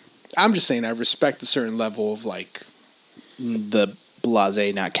 I'm just saying I respect a certain level of like the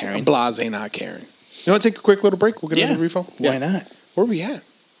blase not caring. Blase not caring. You want to take a quick little break? We'll get another refill. Why not? Where are we at?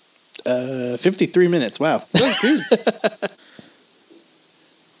 53 minutes. Wow. Oh, dude.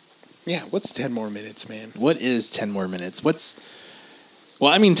 Yeah, what's 10 more minutes, man? What is 10 more minutes?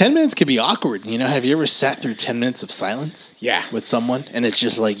 Well, I mean, 10 minutes could be awkward. You know, have you ever sat through 10 minutes of silence? Yeah. With someone, and it's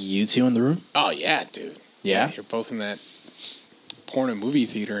just like you two in the room? Oh, yeah, dude. Yeah? You're both in that porn and movie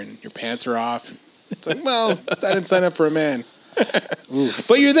theater, and your pants are off. It's like, well, I didn't sign up for a man.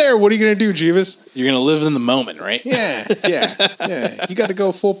 But you're there. What are you going to do, Jeeves? You're going to live in the moment, right? Yeah. You got to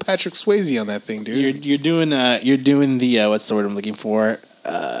go full Patrick Swayze on that thing, dude. You're doing the what's the word I'm looking for?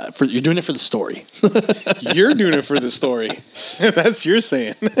 You're doing it for the story. You're doing it for the story. That's your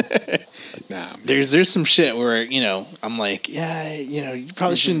saying. Nah, there's some shit where I'm like, you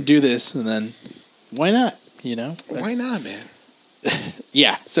probably shouldn't do this, and then why not? You know, why not, man?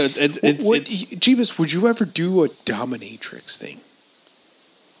 Yeah. So it's Jeebus, would you ever do a dominatrix thing?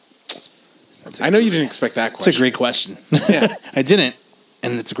 I know you didn't expect that question. It's a great question. Yeah, I didn't,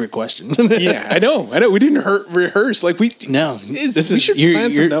 and it's a great question. Yeah, I know. We didn't rehearse like we. No, we should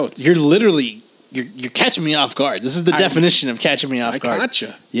plan some notes. You're literally you're catching me off guard. This is the definition of catching me off guard. I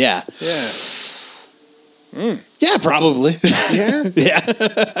gotcha. Yeah. Yeah. Yeah, probably. Yeah. Yeah.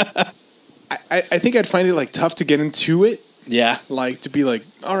 I think I'd find it like tough to get into it. Yeah. Like to be like,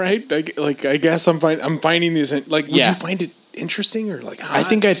 all right, I guess I'm finding these. Like, would you find it interesting or like? Hot? I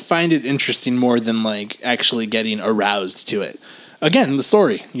think I'd find it interesting more than like actually getting aroused to it. Again, the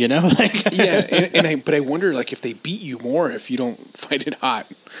story, you know, like yeah, but I wonder like if they beat you more if you don't find it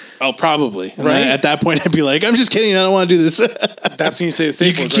hot. Oh, probably. And right. At that point, I'd be like, I'm just kidding. I don't want to do this. That's when you say the safe.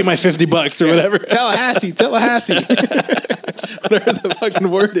 You can keep my $50 or whatever. Tallahassee, whatever the fucking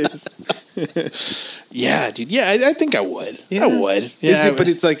word is. Yeah, dude. Yeah, I think I would. Yeah. I would. Yeah, but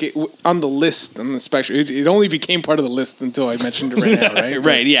it's like on the list, on the spectrum. It only became part of the list until I mentioned it right now, right?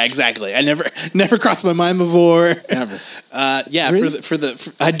 Right. Yeah. Exactly. I never crossed my mind before. Never. Yeah. Really?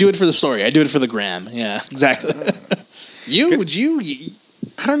 I do it for the story. I do it for the gram. Yeah. Exactly. Would you?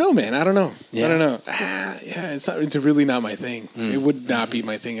 I don't know, man. I don't know. Yeah. I don't know. Yeah, it's really not my thing. It would not be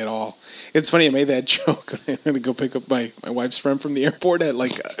my thing at all. It's funny, I made that joke. I'm going to go pick up my wife's friend from the airport at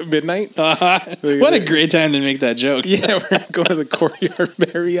like midnight. What a great time to make that joke. Yeah, we're going to the Courtyard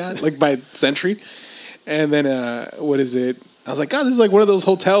Marriott, like by Century. And then, what is it? I was like, God, this is like one of those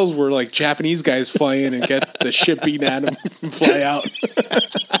hotels where like Japanese guys fly in and get the shit beaten at them and fly out.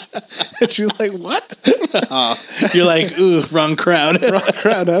 And she was like, what? You're like, ooh, wrong crowd. Wrong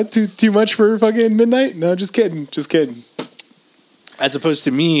crowd, huh? Too much for fucking midnight? No, just kidding. As opposed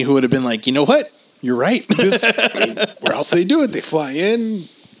to me, who would have been like, you know what? You're right. Where else do they do it? They fly in.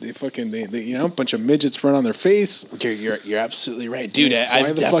 They fucking, a bunch of midgets run on their face. You're absolutely right, dude. Fly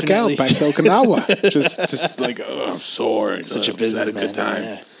the fuck out back to Okinawa. just like, I'm sore. Such a busy a good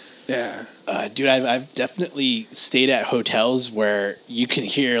time. Yeah. Dude, I've definitely stayed at hotels where you can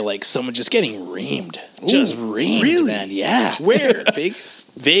hear like someone just getting reamed. Just reamed, really? Man. Yeah. Where? Vegas?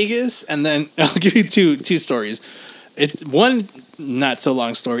 Vegas, and then I'll give you two stories. It's one not so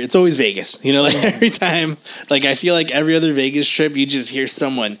long story. It's always Vegas. You know, like every time, like I feel like every other Vegas trip, you just hear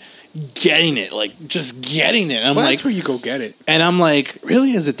someone getting it, like just getting it. I'm like, that's where you go get it. And I'm like,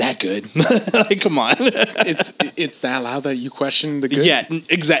 really? Is it that good? Like, come on. It's that loud that you question the good? Yeah,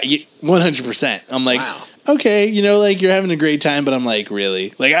 exactly. 100%. I'm like, wow. Okay, you know, like you're having a great time, but I'm like,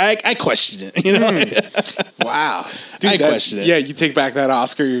 really? Like I question it, you know? Wow. Dude, I question it. Yeah, you take back that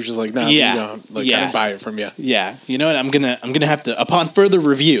Oscar, you're just like, no, yeah. you don't. Like, I didn't buy it from you. Yeah. You know what? I'm gonna have to, upon further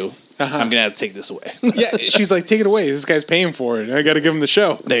review, I'm gonna have to take this away. Yeah, she's like, take it away. This guy's paying for it. I gotta give him the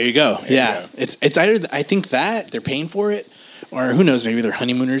show. There you go. Yeah. It's either I think that they're paying for it, or who knows, maybe they're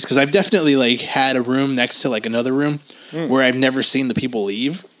honeymooners. Because I've definitely like had a room next to like another room where I've never seen the people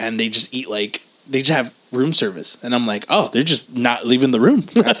leave, and they just eat like they just have room service, and I'm like, oh, they're just not leaving the room.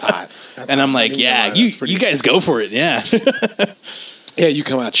 That's hot. I'm like, yeah, you guys go for it, yeah. Yeah, you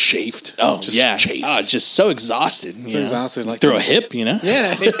come out chafed. Oh, just yeah. chafed. Oh, just so exhausted. Exhausted. Like throw a hip, you know?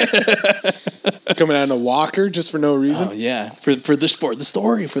 Yeah. Coming out in a walker just for no reason. Oh, yeah. For the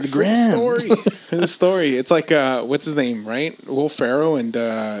story, for the gram. For the story. It's like, what's his name, right? Will Ferrell and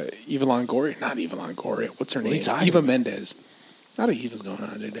Eva Longoria. Not Eva Longoria. What's her name? Eva Mendes. A lot of Eva's going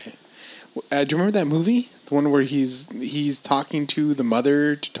on today. Do you remember that movie? The one where he's talking to the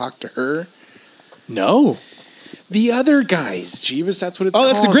mother to talk to her? No. The Other Guys, Jeebus, that's what it's called.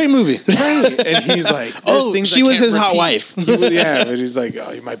 Oh, that's a great movie. Right. And he's like, she was his hot wife. Yeah, but he's like,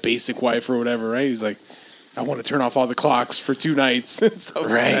 oh, you're my basic wife or whatever, right? He's like, I want to turn off all the clocks for 2 nights. And stuff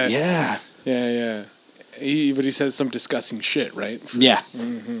right, like that. Yeah. But he says some disgusting shit, right? Yeah.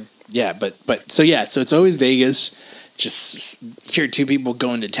 Mm-hmm. Yeah, so it's always Vegas. Just hear 2 people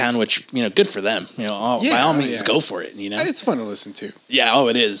going to town, which, you know, good for them. You know, by all means, go for it, you know? It's fun to listen to. Yeah,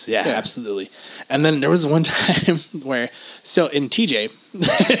 it is. Yeah, absolutely. And then there was one time where, so in TJ,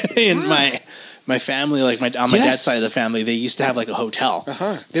 in my family, like on my dad's side of the family, they used to have like a hotel.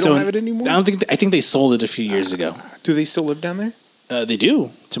 They don't have it anymore? I think they sold it a few years ago. Do they still live down there? They do,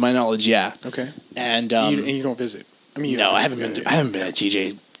 to my knowledge, yeah. Okay. And you don't visit? I mean, no, I haven't been at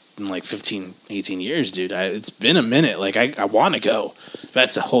TJ in like 15, 18 years, dude. It's been a minute. Like I want to go.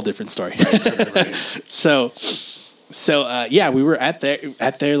 That's a whole different story. Right. So we were at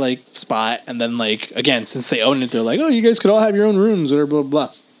their like spot, and then like again, since they own it, they're like, oh, you guys could all have your own rooms, or blah blah blah.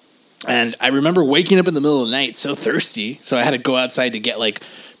 And I remember waking up in the middle of the night so thirsty, so I had to go outside to get like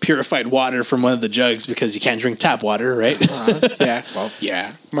purified water from one of the jugs because you can't drink tap water, right? Yeah. Well,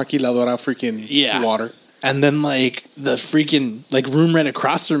 yeah. Maquiladora freaking water. And then like the freaking like room right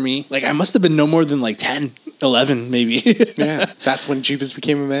across from me, like I must have been no more than like 10, 11 maybe. Yeah, that's when Jeebus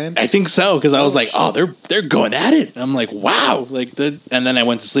became a man. I think so, because I was like, oh, they're going at it. And I'm like, wow, and then I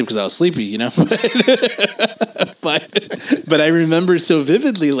went to sleep because I was sleepy, you know. but I remember so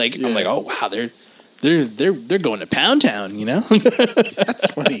vividly, like I'm like, oh wow, they're going to Pound Town, you know.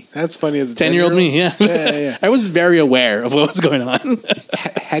 That's funny. That's funny as a 10-year-old me. Yeah. I was very aware of what was going on.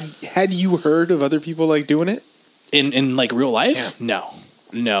 Had you heard of other people like doing it in like real life? Yeah.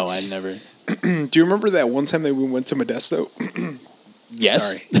 No, I never. Do you remember that one time that we went to Modesto? Yes.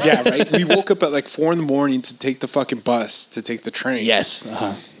 Sorry. Yeah, right. We woke up at like 4 a.m. to take the fucking bus, to take the train. Yes.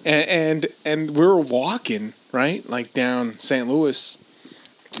 Uh-huh. And we were walking, right? Like down St. Louis.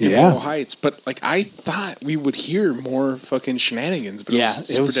 Yeah. Heights. But like I thought we would hear more fucking shenanigans, but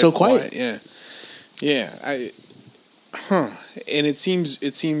it was so quiet. Yeah. And it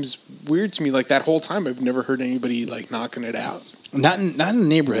seems weird to me, like that whole time I've never heard anybody like knocking it out. Not in the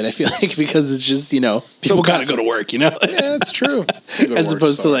neighborhood, I feel like, because it's just, people gotta go to work, Yeah, that's true. As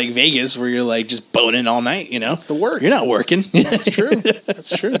opposed to like Vegas where you're like just boning all night, It's the work. You're not working. That's true. That's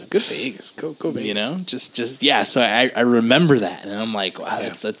true. Good Vegas. Go Vegas. So I remember that and I'm like, wow,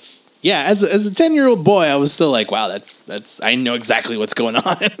 that's as a 10-year-old boy, I was still like, wow, that's I know exactly what's going on.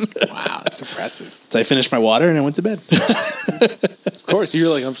 Wow, that's impressive. So I finished my water and I went to bed. Of course, you're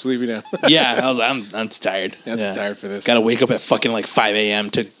like, I'm sleepy now. Yeah, I'm too tired. I'm too tired for this. Got to wake up at fucking like 5 a.m.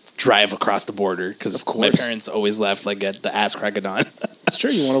 to drive across the border because my parents always left like at the ass crack of dawn. That's true.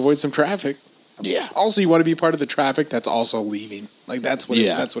 You want to avoid some traffic. Yeah. Also, you want to be part of the traffic that's also leaving. Like that's what.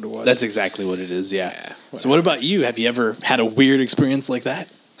 That's what it was. That's exactly what it is. Yeah. So what about you? Have you ever had a weird experience like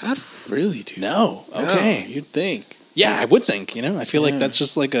that? Not really, dude. No. Okay. No, you'd think. Yeah, I would think. I feel like that's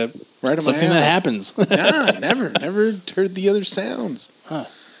just like something that happens. Nah, never heard the other sounds. Huh.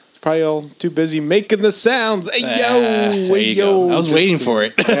 Probably all too busy making the sounds. Hey yo. I was waiting for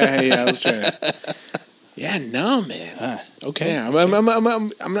it. Yeah, I was trying. Yeah, no, man. Okay. Yeah, I'm not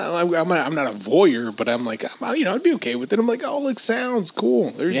a voyeur, but I'm like, I'd be okay with it. I'm like, oh, look, sounds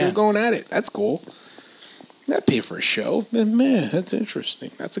cool. They're going at it. That's cool. That paid for a show, man. That's interesting.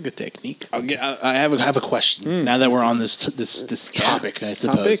 That's a good technique. I have a question. Now that we're on this topic, I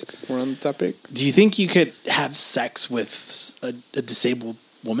suppose. We're on the topic. Do you think you could have sex with a disabled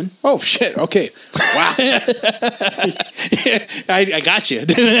woman? Oh shit! Okay. Wow. I got you.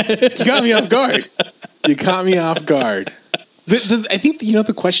 You got me off guard. I think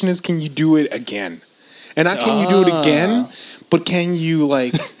the question is, can you do it again? And not can you do it again, but can you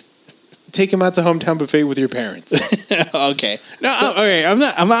like take him out to hometown buffet with your parents? Okay. No. Okay.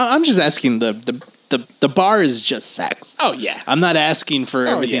 I'm just asking the bar is just sex. Oh yeah. I'm not asking for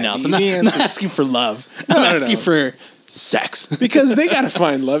everything else. I'm not asking for love. I'm asking for sex because they gotta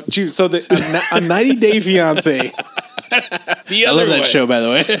find love. So a 90 Day Fiance. I love that show, by the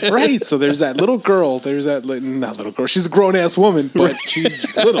way. Right. So there's that little girl. There's that not little girl. She's a grown ass woman, but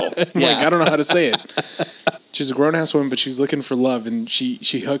she's little. Like I don't know how to say it. She's a grown ass woman, but she's looking for love, and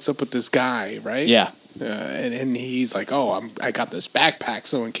she hooks up with this guy, right? Yeah. And he's like, "Oh, I got this backpack,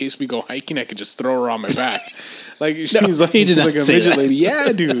 so in case we go hiking, I could just throw her on my back." Like she's like a midget lady.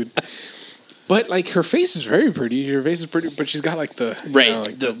 Yeah, dude. But like her face is very pretty. Her face is pretty, but she's got like the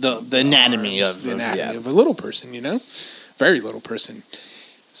the anatomy of a little person, very little person.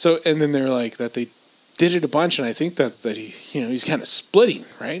 So and then they're like that they did it a bunch, and I think that he he's kind of splitting,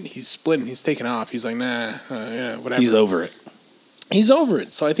 right? He's splitting. He's taking off. He's like, nah, whatever. He's over it. He's over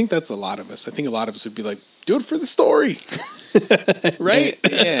it. So I think that's a lot of us. I think a lot of us would be like, do it for the story, right?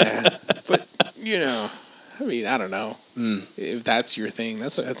 Yeah, but I don't know if that's your thing.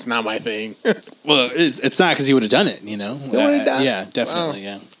 That's not my thing. Well, it's not because you would have done it, Yeah, definitely.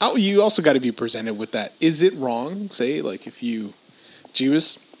 Yeah. Oh, you also got to be presented with that. Is it wrong? Say like if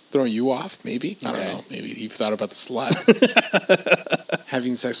Jeebus throwing you off, maybe. I don't know. Maybe you've thought about the slut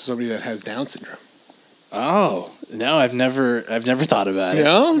having sex with somebody that has Down syndrome. Oh no, I've never thought about it.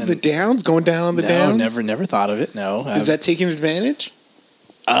 No, the Downs going down on the Downs. Never thought of it. No, is that taking advantage?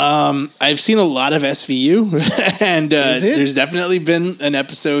 I've seen a lot of SVU, and there's definitely been an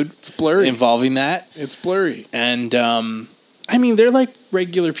episode. It's blurry involving that. It's blurry, and I mean they're like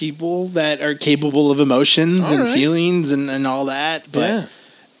regular people that are capable of emotions and feelings and all that, but.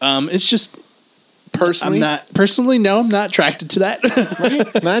 It's just personally. I'm not attracted to that.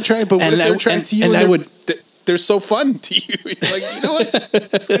 Right? Not attracted, but what if they're attracted to you? And they're so fun to you. You're like, you know what?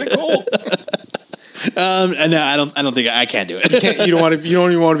 It's kind of cool. No, I don't think I can't do it. You don't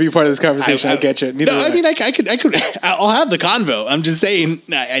even want to be part of this conversation. I get you. No, I mean, I could. I'll have the convo. I'm just saying.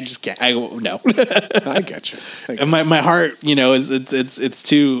 No, I just can't. No. I get you. And my heart, it's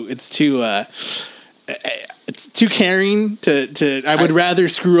too. it's too caring to. I would rather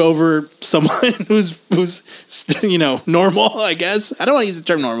screw over someone who's normal. I guess I don't want to use the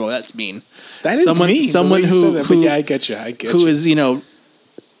term normal. That's mean. That is mean. Someone who yeah, I get you. Who is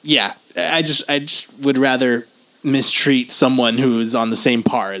yeah. I just would rather mistreat someone who is on the same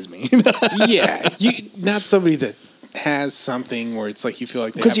par as me. Yeah, not somebody that has something where it's like you feel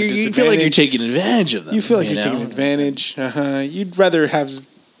like they have a disadvantage. You feel like you're taking advantage of them. You feel like you're taking advantage. You'd rather have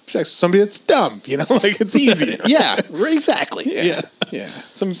sex with somebody that's dumb. Like it's easier. Yeah, exactly. Yeah.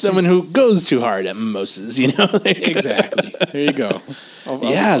 Someone who goes too hard at mimosas. Exactly. There you go.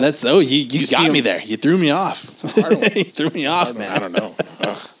 That's you got me there. You threw me off. It's a hard one. You threw me off, man. I don't know.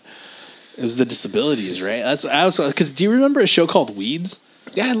 It was the disabilities, right? Because do you remember a show called Weeds?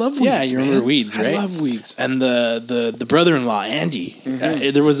 Yeah, I love Weeds. Yeah, you remember Weeds, right? I love Weeds. And the brother-in-law Andy,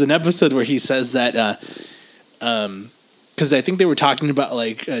 there was an episode where he says that because I think they were talking about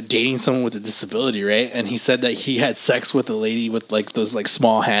dating someone with a disability, right? And he said that he had sex with a lady with those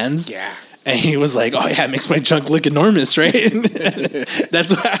small hands. Yeah. And he was like, "Oh yeah, it makes my junk look enormous, right?"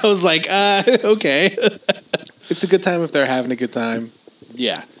 That's why I was like, "Okay." It's a good time if they're having a good time.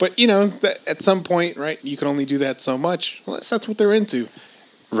 Yeah, but at some point, right? You can only do that so much. Unless that's what they're into,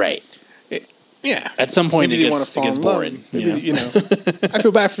 right? Yeah. At some point, maybe they want to fall in boring. Maybe I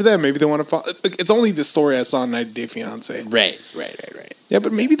feel bad for them. Maybe they want to fall. It's only the story I saw in 90 Day Fiance. Right. Yeah,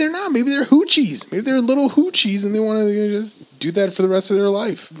 but maybe they're not. Maybe they're hoochies. Maybe they're little hoochies, and they want to just do that for the rest of their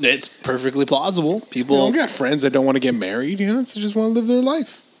life. It's perfectly plausible. People got friends that don't want to get married. So they just want to live their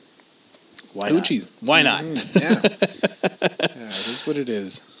life. Why hoochies? Why not? Yeah. That's what it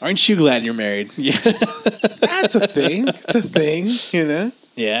is. Aren't you glad you're married? Yeah. That's a thing. It's a thing,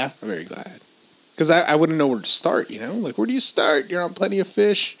 Yeah. I'm very glad. Because I wouldn't know where to start, where do you start? You're on Plenty of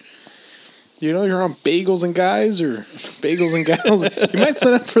Fish. You're on Bagels and Guys or Bagels and Gals. You might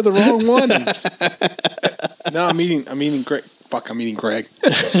sign up for the wrong one. No, I'm eating Greg. Fuck, I'm eating Greg.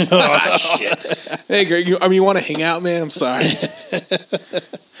 Oh, shit. Hey, Greg, you want to hang out, man? I'm sorry.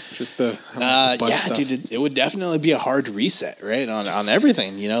 Just the stuff. Dude, it would definitely be a hard reset, right? On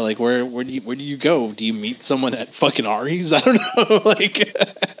everything, where do you go? Do you meet someone at fucking Ari's? I don't know.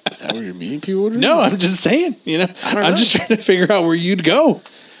 Is that where you're meeting people? No, I'm just saying. I'm just trying to figure out where you'd go.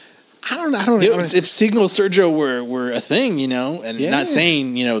 I don't know. If Signal Sturgio were a thing, and not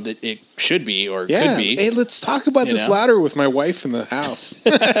saying that it should be or could be. Hey, let's talk about this ladder with my wife in the house.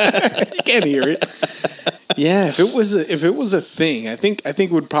 You can't hear it. Yeah, if it was a thing, I think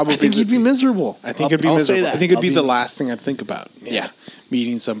it would probably. I think you'd be miserable. I think it'd be miserable. I think it'd be the last thing I'd think about. Yeah,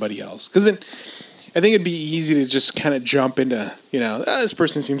 meeting somebody else, because then I think it'd be easy to just kind of jump into this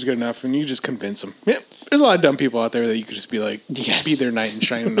person seems good enough, and you just convince them. Yeah, there's a lot of dumb people out there that you could just be like, be their knight in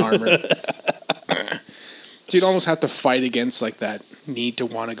shining armor. So you'd almost have to fight against that need to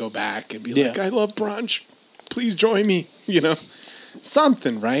want to go back and be like, I love brunch, please join me.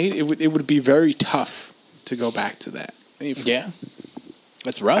 Something, right? It would be very tough to go back to that. Yeah,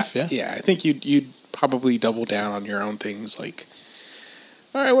 that's rough. Yeah, I think you'd probably double down on your own things. Like,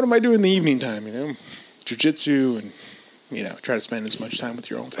 all right, what am I doing in the evening time? Jiu-jitsu and try to spend as much time with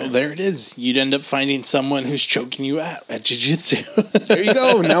your own family. Oh, there it is. You'd end up finding someone who's choking you out at jiu-jitsu. There you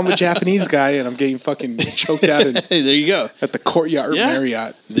go. Now I'm a Japanese guy and I'm getting fucking choked out. There you go. At the Courtyard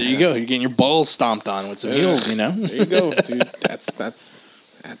Marriott. There you go. You're getting your balls stomped on with some heels. There you go, dude.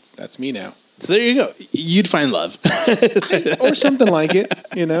 That's me now. So there you go. You'd find love. Or something like it,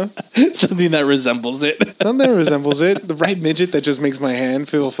 Something that resembles it. Something that resembles it. The right midget that just makes my hand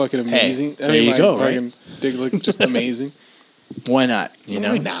feel fucking amazing. Hey, there you go, right? Dick look just amazing. Why not?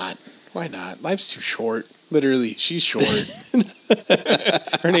 Why not? Life's too short. Literally, she's short.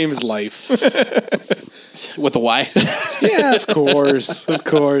 Her name is Life. With a Y? Yeah, of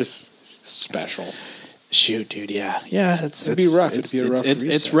course. Special. Shoot, dude, yeah. It'd be rough. It'd be a rough reset.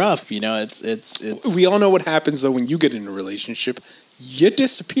 It's rough, it's We all know what happens, though, when you get in a relationship. You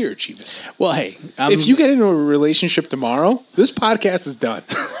disappear, Chivas. Well, hey. If you get into a relationship tomorrow, this podcast is done.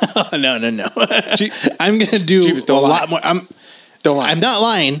 No. I'm going to do Chivas, don't lie. Lot more. Don't lie. I'm not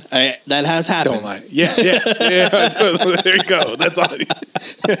lying. That has happened. Don't lie. Yeah. There you go. That's all.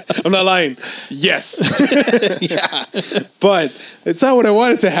 I'm not lying. Yes. Yeah. But it's not what I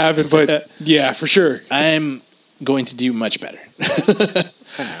wanted to happen, but yeah, for sure. I'm going to do much better.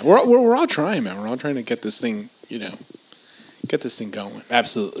 We're all trying, man. We're all trying to get this thing, get this thing going.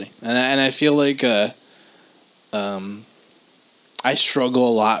 Absolutely. And I feel like I struggle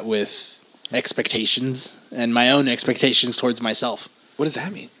a lot with expectations and my own expectations towards myself. What does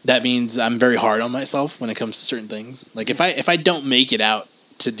that mean? That means I'm very hard on myself when it comes to certain things. Like if I don't make it out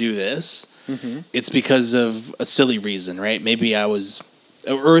to do this, it's because of a silly reason, right? Maybe I was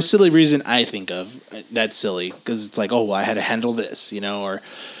or a silly reason I think of that's silly because it's like, oh, well, I had to handle this, or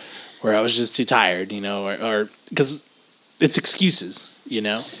I was just too tired, or because it's excuses,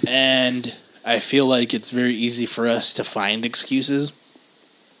 and I feel like it's very easy for us to find excuses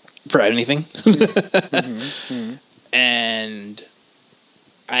for anything. And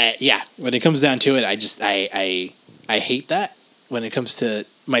when it comes down to it, I hate that when it comes to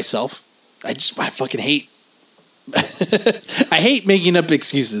myself. I fucking hate. I hate making up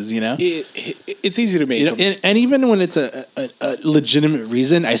excuses. It's easy to make. And even when it's a legitimate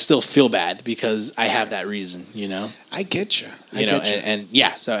reason, I still feel bad because I have that reason. I get you.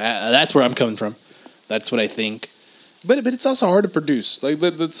 So that's where I'm coming from. That's what I think. But it's also hard to produce. Like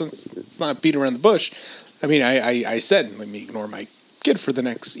let's not beat around the bush. I mean, I said let me ignore my kid for the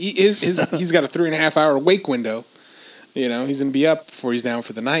next. He's got a 3.5 hour wake window. He's gonna be up before he's down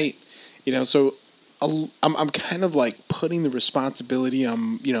for the night. So I'm kind of like putting the responsibility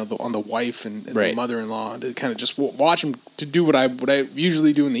on on the wife and the mother-in-law to kind of just watch him to do what I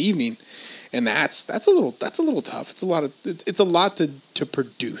usually do in the evening, and that's a little tough. It's a lot to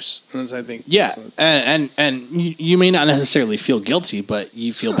produce. And I think and you may not necessarily feel guilty, but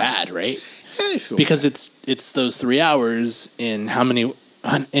you feel bad, right? Yeah, I feel because bad. it's those 3 hours in how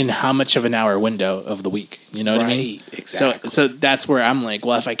much of an hour window of the week, you know what I mean? Exactly. So that's where I'm like,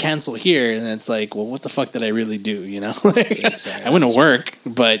 well, if I cancel here, and it's like, well, what the fuck did I really do? Exactly. I went to work,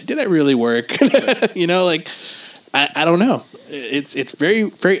 but did I really work? I don't know. It's very,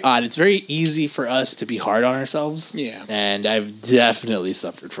 very odd. It's very easy for us to be hard on ourselves. Yeah. And I've definitely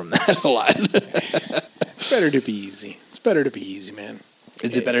suffered from that a lot. It's better to be easy. It's better to be easy, man.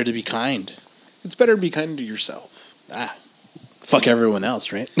 Is it better to be kind? It's better to be kind to yourself. Fuck everyone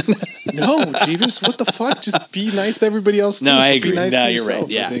else, right? No, Jeeves, what the fuck? Just be nice to everybody else too. No, I agree. Be nice to you're yourself. right.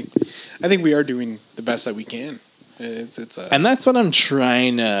 Yeah. I think we are doing the best that we can. And that's what I'm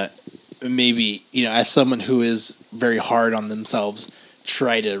trying to maybe, as someone who is very hard on themselves,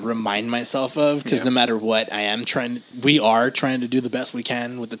 try to remind myself of, because no matter what, we are trying to do the best we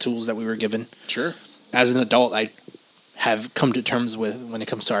can with the tools that we were given. Sure. As an adult, I have come to terms with, when it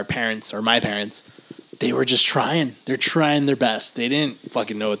comes to our parents or my parents, they were just trying. They're trying their best. They didn't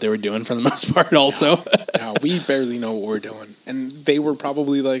fucking know what they were doing for the most part also. No, we barely know what we're doing. And they were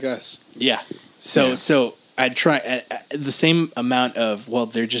probably like us. Yeah. So I try the same amount of, well,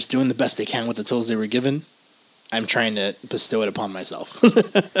 they're just doing the best they can with the tools they were given. I'm trying to bestow it upon myself. There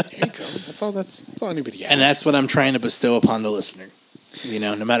you go. That's all anybody has. And that's what I'm trying to bestow upon the listener.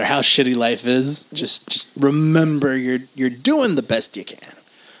 No matter how shitty life is, just remember you're doing the best you can.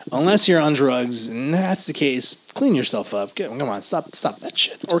 Unless you're on drugs, and that's the case, clean yourself up. Come on, stop that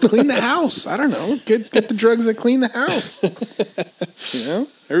shit. Or clean the house. I don't know. Get the drugs that clean the house.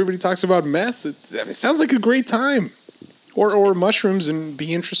 Everybody talks about meth. It sounds like a great time. Or mushrooms and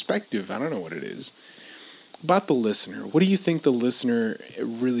be introspective. I don't know what it is. About the listener, what do you think the listener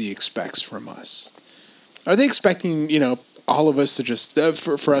really expects from us? Are they expecting, all of us to just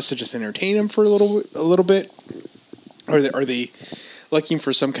for us to just entertain them for a little bit? Are they looking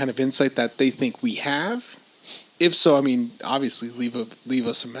for some kind of insight that they think we have? If so, I mean, obviously leave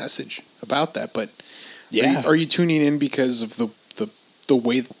us a message about that. But are you tuning in because of the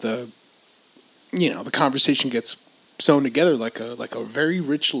way that the conversation gets sewn together like a very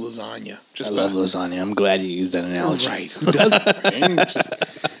rich lasagna? I love lasagna. I'm glad you used that analogy. Right? Who doesn't? Right?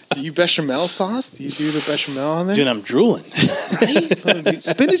 Do you bechamel sauce? Do you do the bechamel on there? Dude, I'm drooling. Right?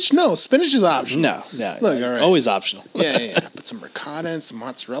 Spinach? No, spinach is optional. No. Look, all right. Always optional. Yeah. Put some ricotta and some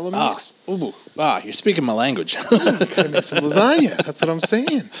mozzarella mix. You're speaking my language. Gotta make some lasagna. That's what I'm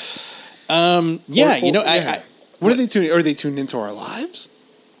saying. What are they tuning? Are they tuned into our lives?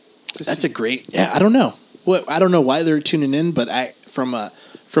 That's a great. Yeah, I don't know. I don't know why they're tuning in, but from a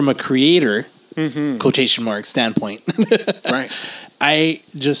creator quotation mark standpoint, right? I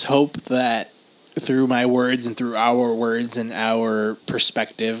just hope that through my words and through our words and our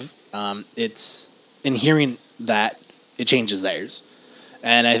perspective, it's in hearing that it changes theirs.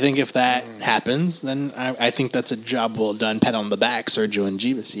 And I think if that happens, then I think that's a job well done. Pat on the back, Sergio and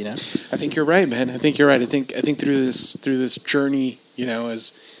Jeebus. I think you're right, man. I think you're right. I think through this journey,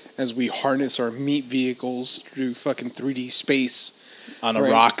 as we harness our meat vehicles through fucking 3D space on a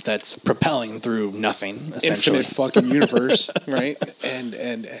rock that's propelling through nothing, essentially. Infinite fucking universe, right? And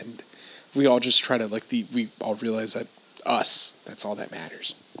we all just try to we all realize that that's all that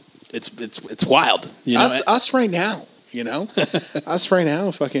matters. It's wild. Us right now, us right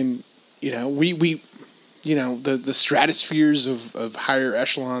now, fucking, we the stratospheres of higher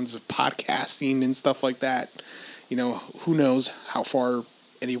echelons of podcasting and stuff like that. Who knows how far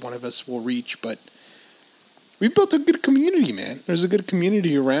any one of us will reach, but we built a good community, man. There's a good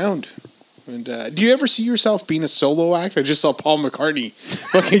community around. And do you ever see yourself being a solo act? I just saw Paul McCartney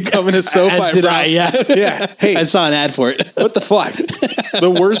fucking coming to SoFi. As did I, yeah. Yeah. Hey, I saw an ad for it. What the fuck? The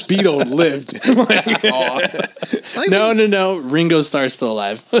worst Beatle lived. No. Ringo Starr's still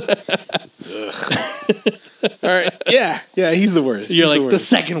alive. All right. Yeah, he's the worst. You're he's the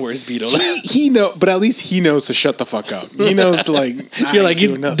second worst Beatle. He but at least he knows to shut the fuck up. He knows to You're like,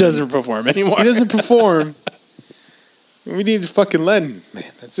 he doesn't perform anymore. He doesn't perform. We need to fucking let him, man.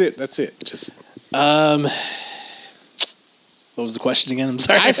 That's it. Just what was the question again? I'm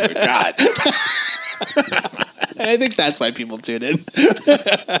sorry, I forgot. I think that's why people tune in.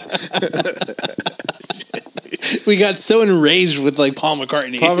 We got so enraged with Paul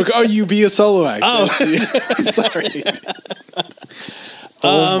McCartney. Oh, you be a solo act. Oh, sorry.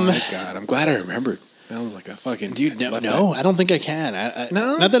 Oh my god! I'm glad I remembered. That was like a fucking dude. No, I don't think I can.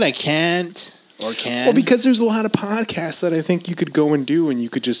 No, not that I can't. Or can. Well, because there's a lot of podcasts that I think you could go and do, and you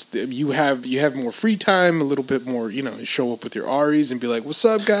could just you have more free time, a little bit more, show up with your Aries and be like, "What's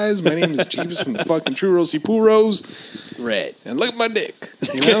up, guys? My name is Jeeves from the fucking Churros y Puros." Right. And look at my dick.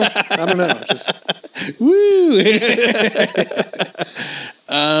 I don't know. Just woo.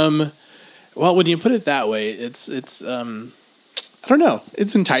 Well, when you put it that way, it's I don't know.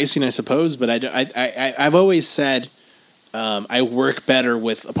 It's enticing, I suppose, but I've always said. I work better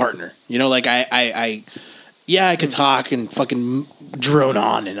with a partner. I could talk and fucking drone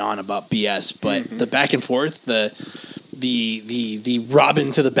on and on about BS, but the back and forth, the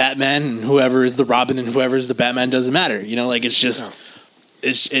Robin to the Batman, and whoever is the Robin and whoever is the Batman doesn't matter. It's just,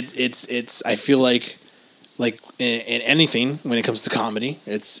 it's. I feel like in anything when it comes to comedy,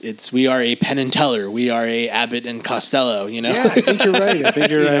 it's we are a Penn and Teller, we are a Abbott and Costello. Yeah, I think you're right.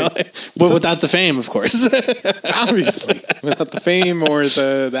 But without the fame, of course. Obviously, without the fame or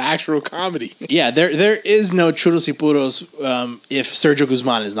the actual comedy. Yeah, there is no Churros y Puros if Sergio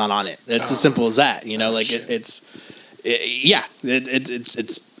Guzman is not on it. It's as simple as that.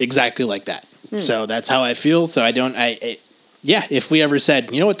 It's exactly like that. So that's how I feel. So yeah, if we ever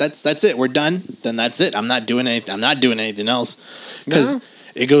said, you know what, that's it, we're done, then that's it. I'm not doing anything else. Because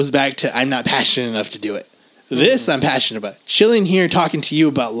it goes back to I'm not passionate enough to do it. This I'm passionate about. Chilling here, talking to you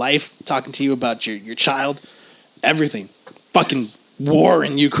about life, talking to you about your child, everything. Fucking war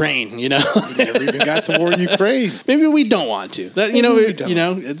in Ukraine, We never even got to war in Ukraine. Maybe we don't want to.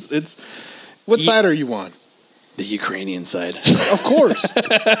 It's what side are you on? The Ukrainian side. Of course.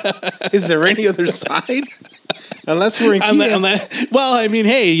 Is there any other side? Unless we're in Kiev. Well, I mean,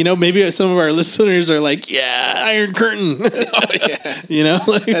 hey, maybe some of our listeners are like, yeah, Iron Curtain. Oh, yeah.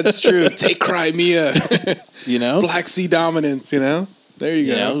 That's true. Take Crimea. Black Sea dominance, There you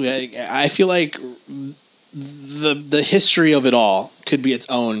go. I feel like the history of it all could be its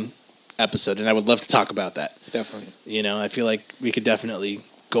own episode, and I would love to talk about that. Definitely. I feel like we could definitely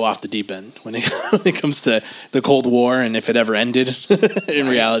go off the deep end when it comes to the Cold War and if it ever ended in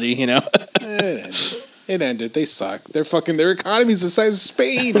reality, It ended. They suck. Their economy's the size of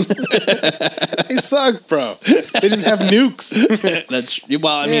Spain. They suck, bro. They just have nukes.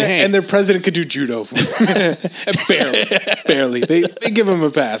 Hey. And their president could do judo. Barely. They give him a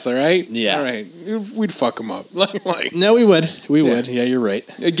pass, all right? Yeah. All right. We'd fuck him up. No, we would. We would. Yeah, you're right.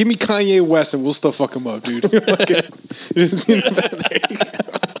 Give me Kanye West and we'll still fuck him up, dude. There you go.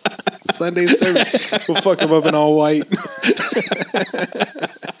 Sunday service. We'll fuck him up in all white.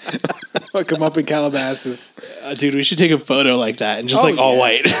 Fuck him up in Calabasas. Dude, we should take a photo like that and just all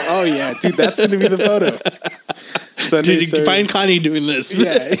white. Oh, yeah. Dude, that's going to be the photo. Sunday dude, you find Connie doing this.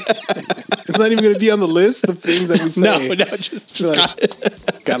 Yeah. It's not even going to be on the list of things that we say. No, just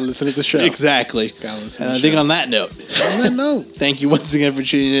gotta listen to the show. Exactly. Gotta listen and I think on that note, thank you once again for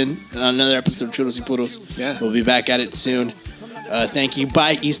tuning in on another episode of Churros y Puros. Yeah. We'll be back at it soon. Thank you.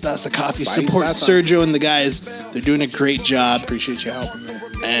 Buy East Asa Coffee. Support Sergio and the guys. They're doing a great job. Appreciate you helping, man.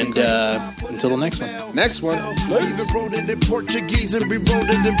 And until the next one. Next one. We wrote it in Portuguese and we wrote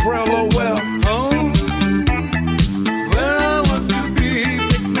it in Braille. Oh well. Home is where I want to be.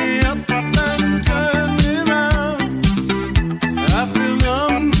 Pick me up and turn me around. I feel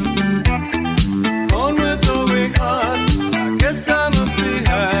numb. On with a weak heart. I guess I must be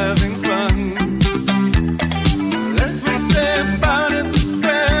having fun. Less we say about it, the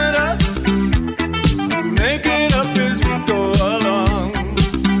better. Make it up as we go along.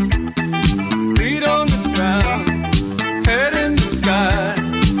 Feet on the ground, head in the sky.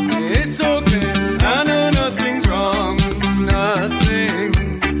 It's okay. I know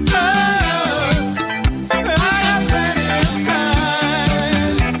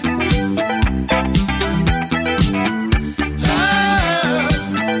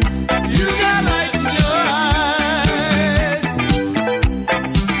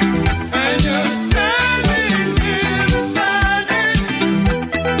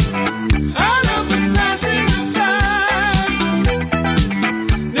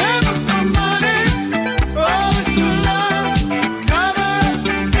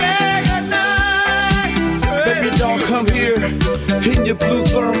your blue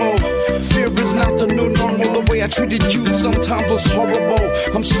thermal. Fear is not the new normal. The way I treated you sometimes was horrible.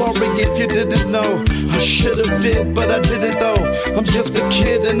 I'm sorry if you didn't know. I should've did, but I didn't though. I'm just a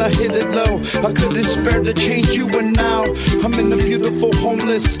kid and I hit it low. I couldn't spare to change you, and now I'm in the beautiful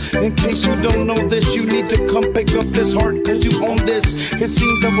homeless. In case you don't know this, you need to come pick up this heart, cause you own this. It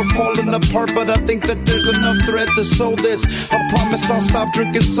seems that we're falling apart, but I think that there's enough thread to sew this. I promise I'll stop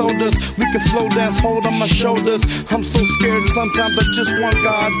drinking sodas. We can slow dance, hold on my shoulders. I'm so scared sometimes I just want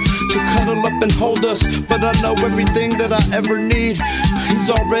God to cuddle up and hold us. But I know everything that I ever need, He's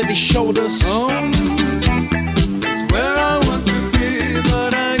already showed us. Home is where I want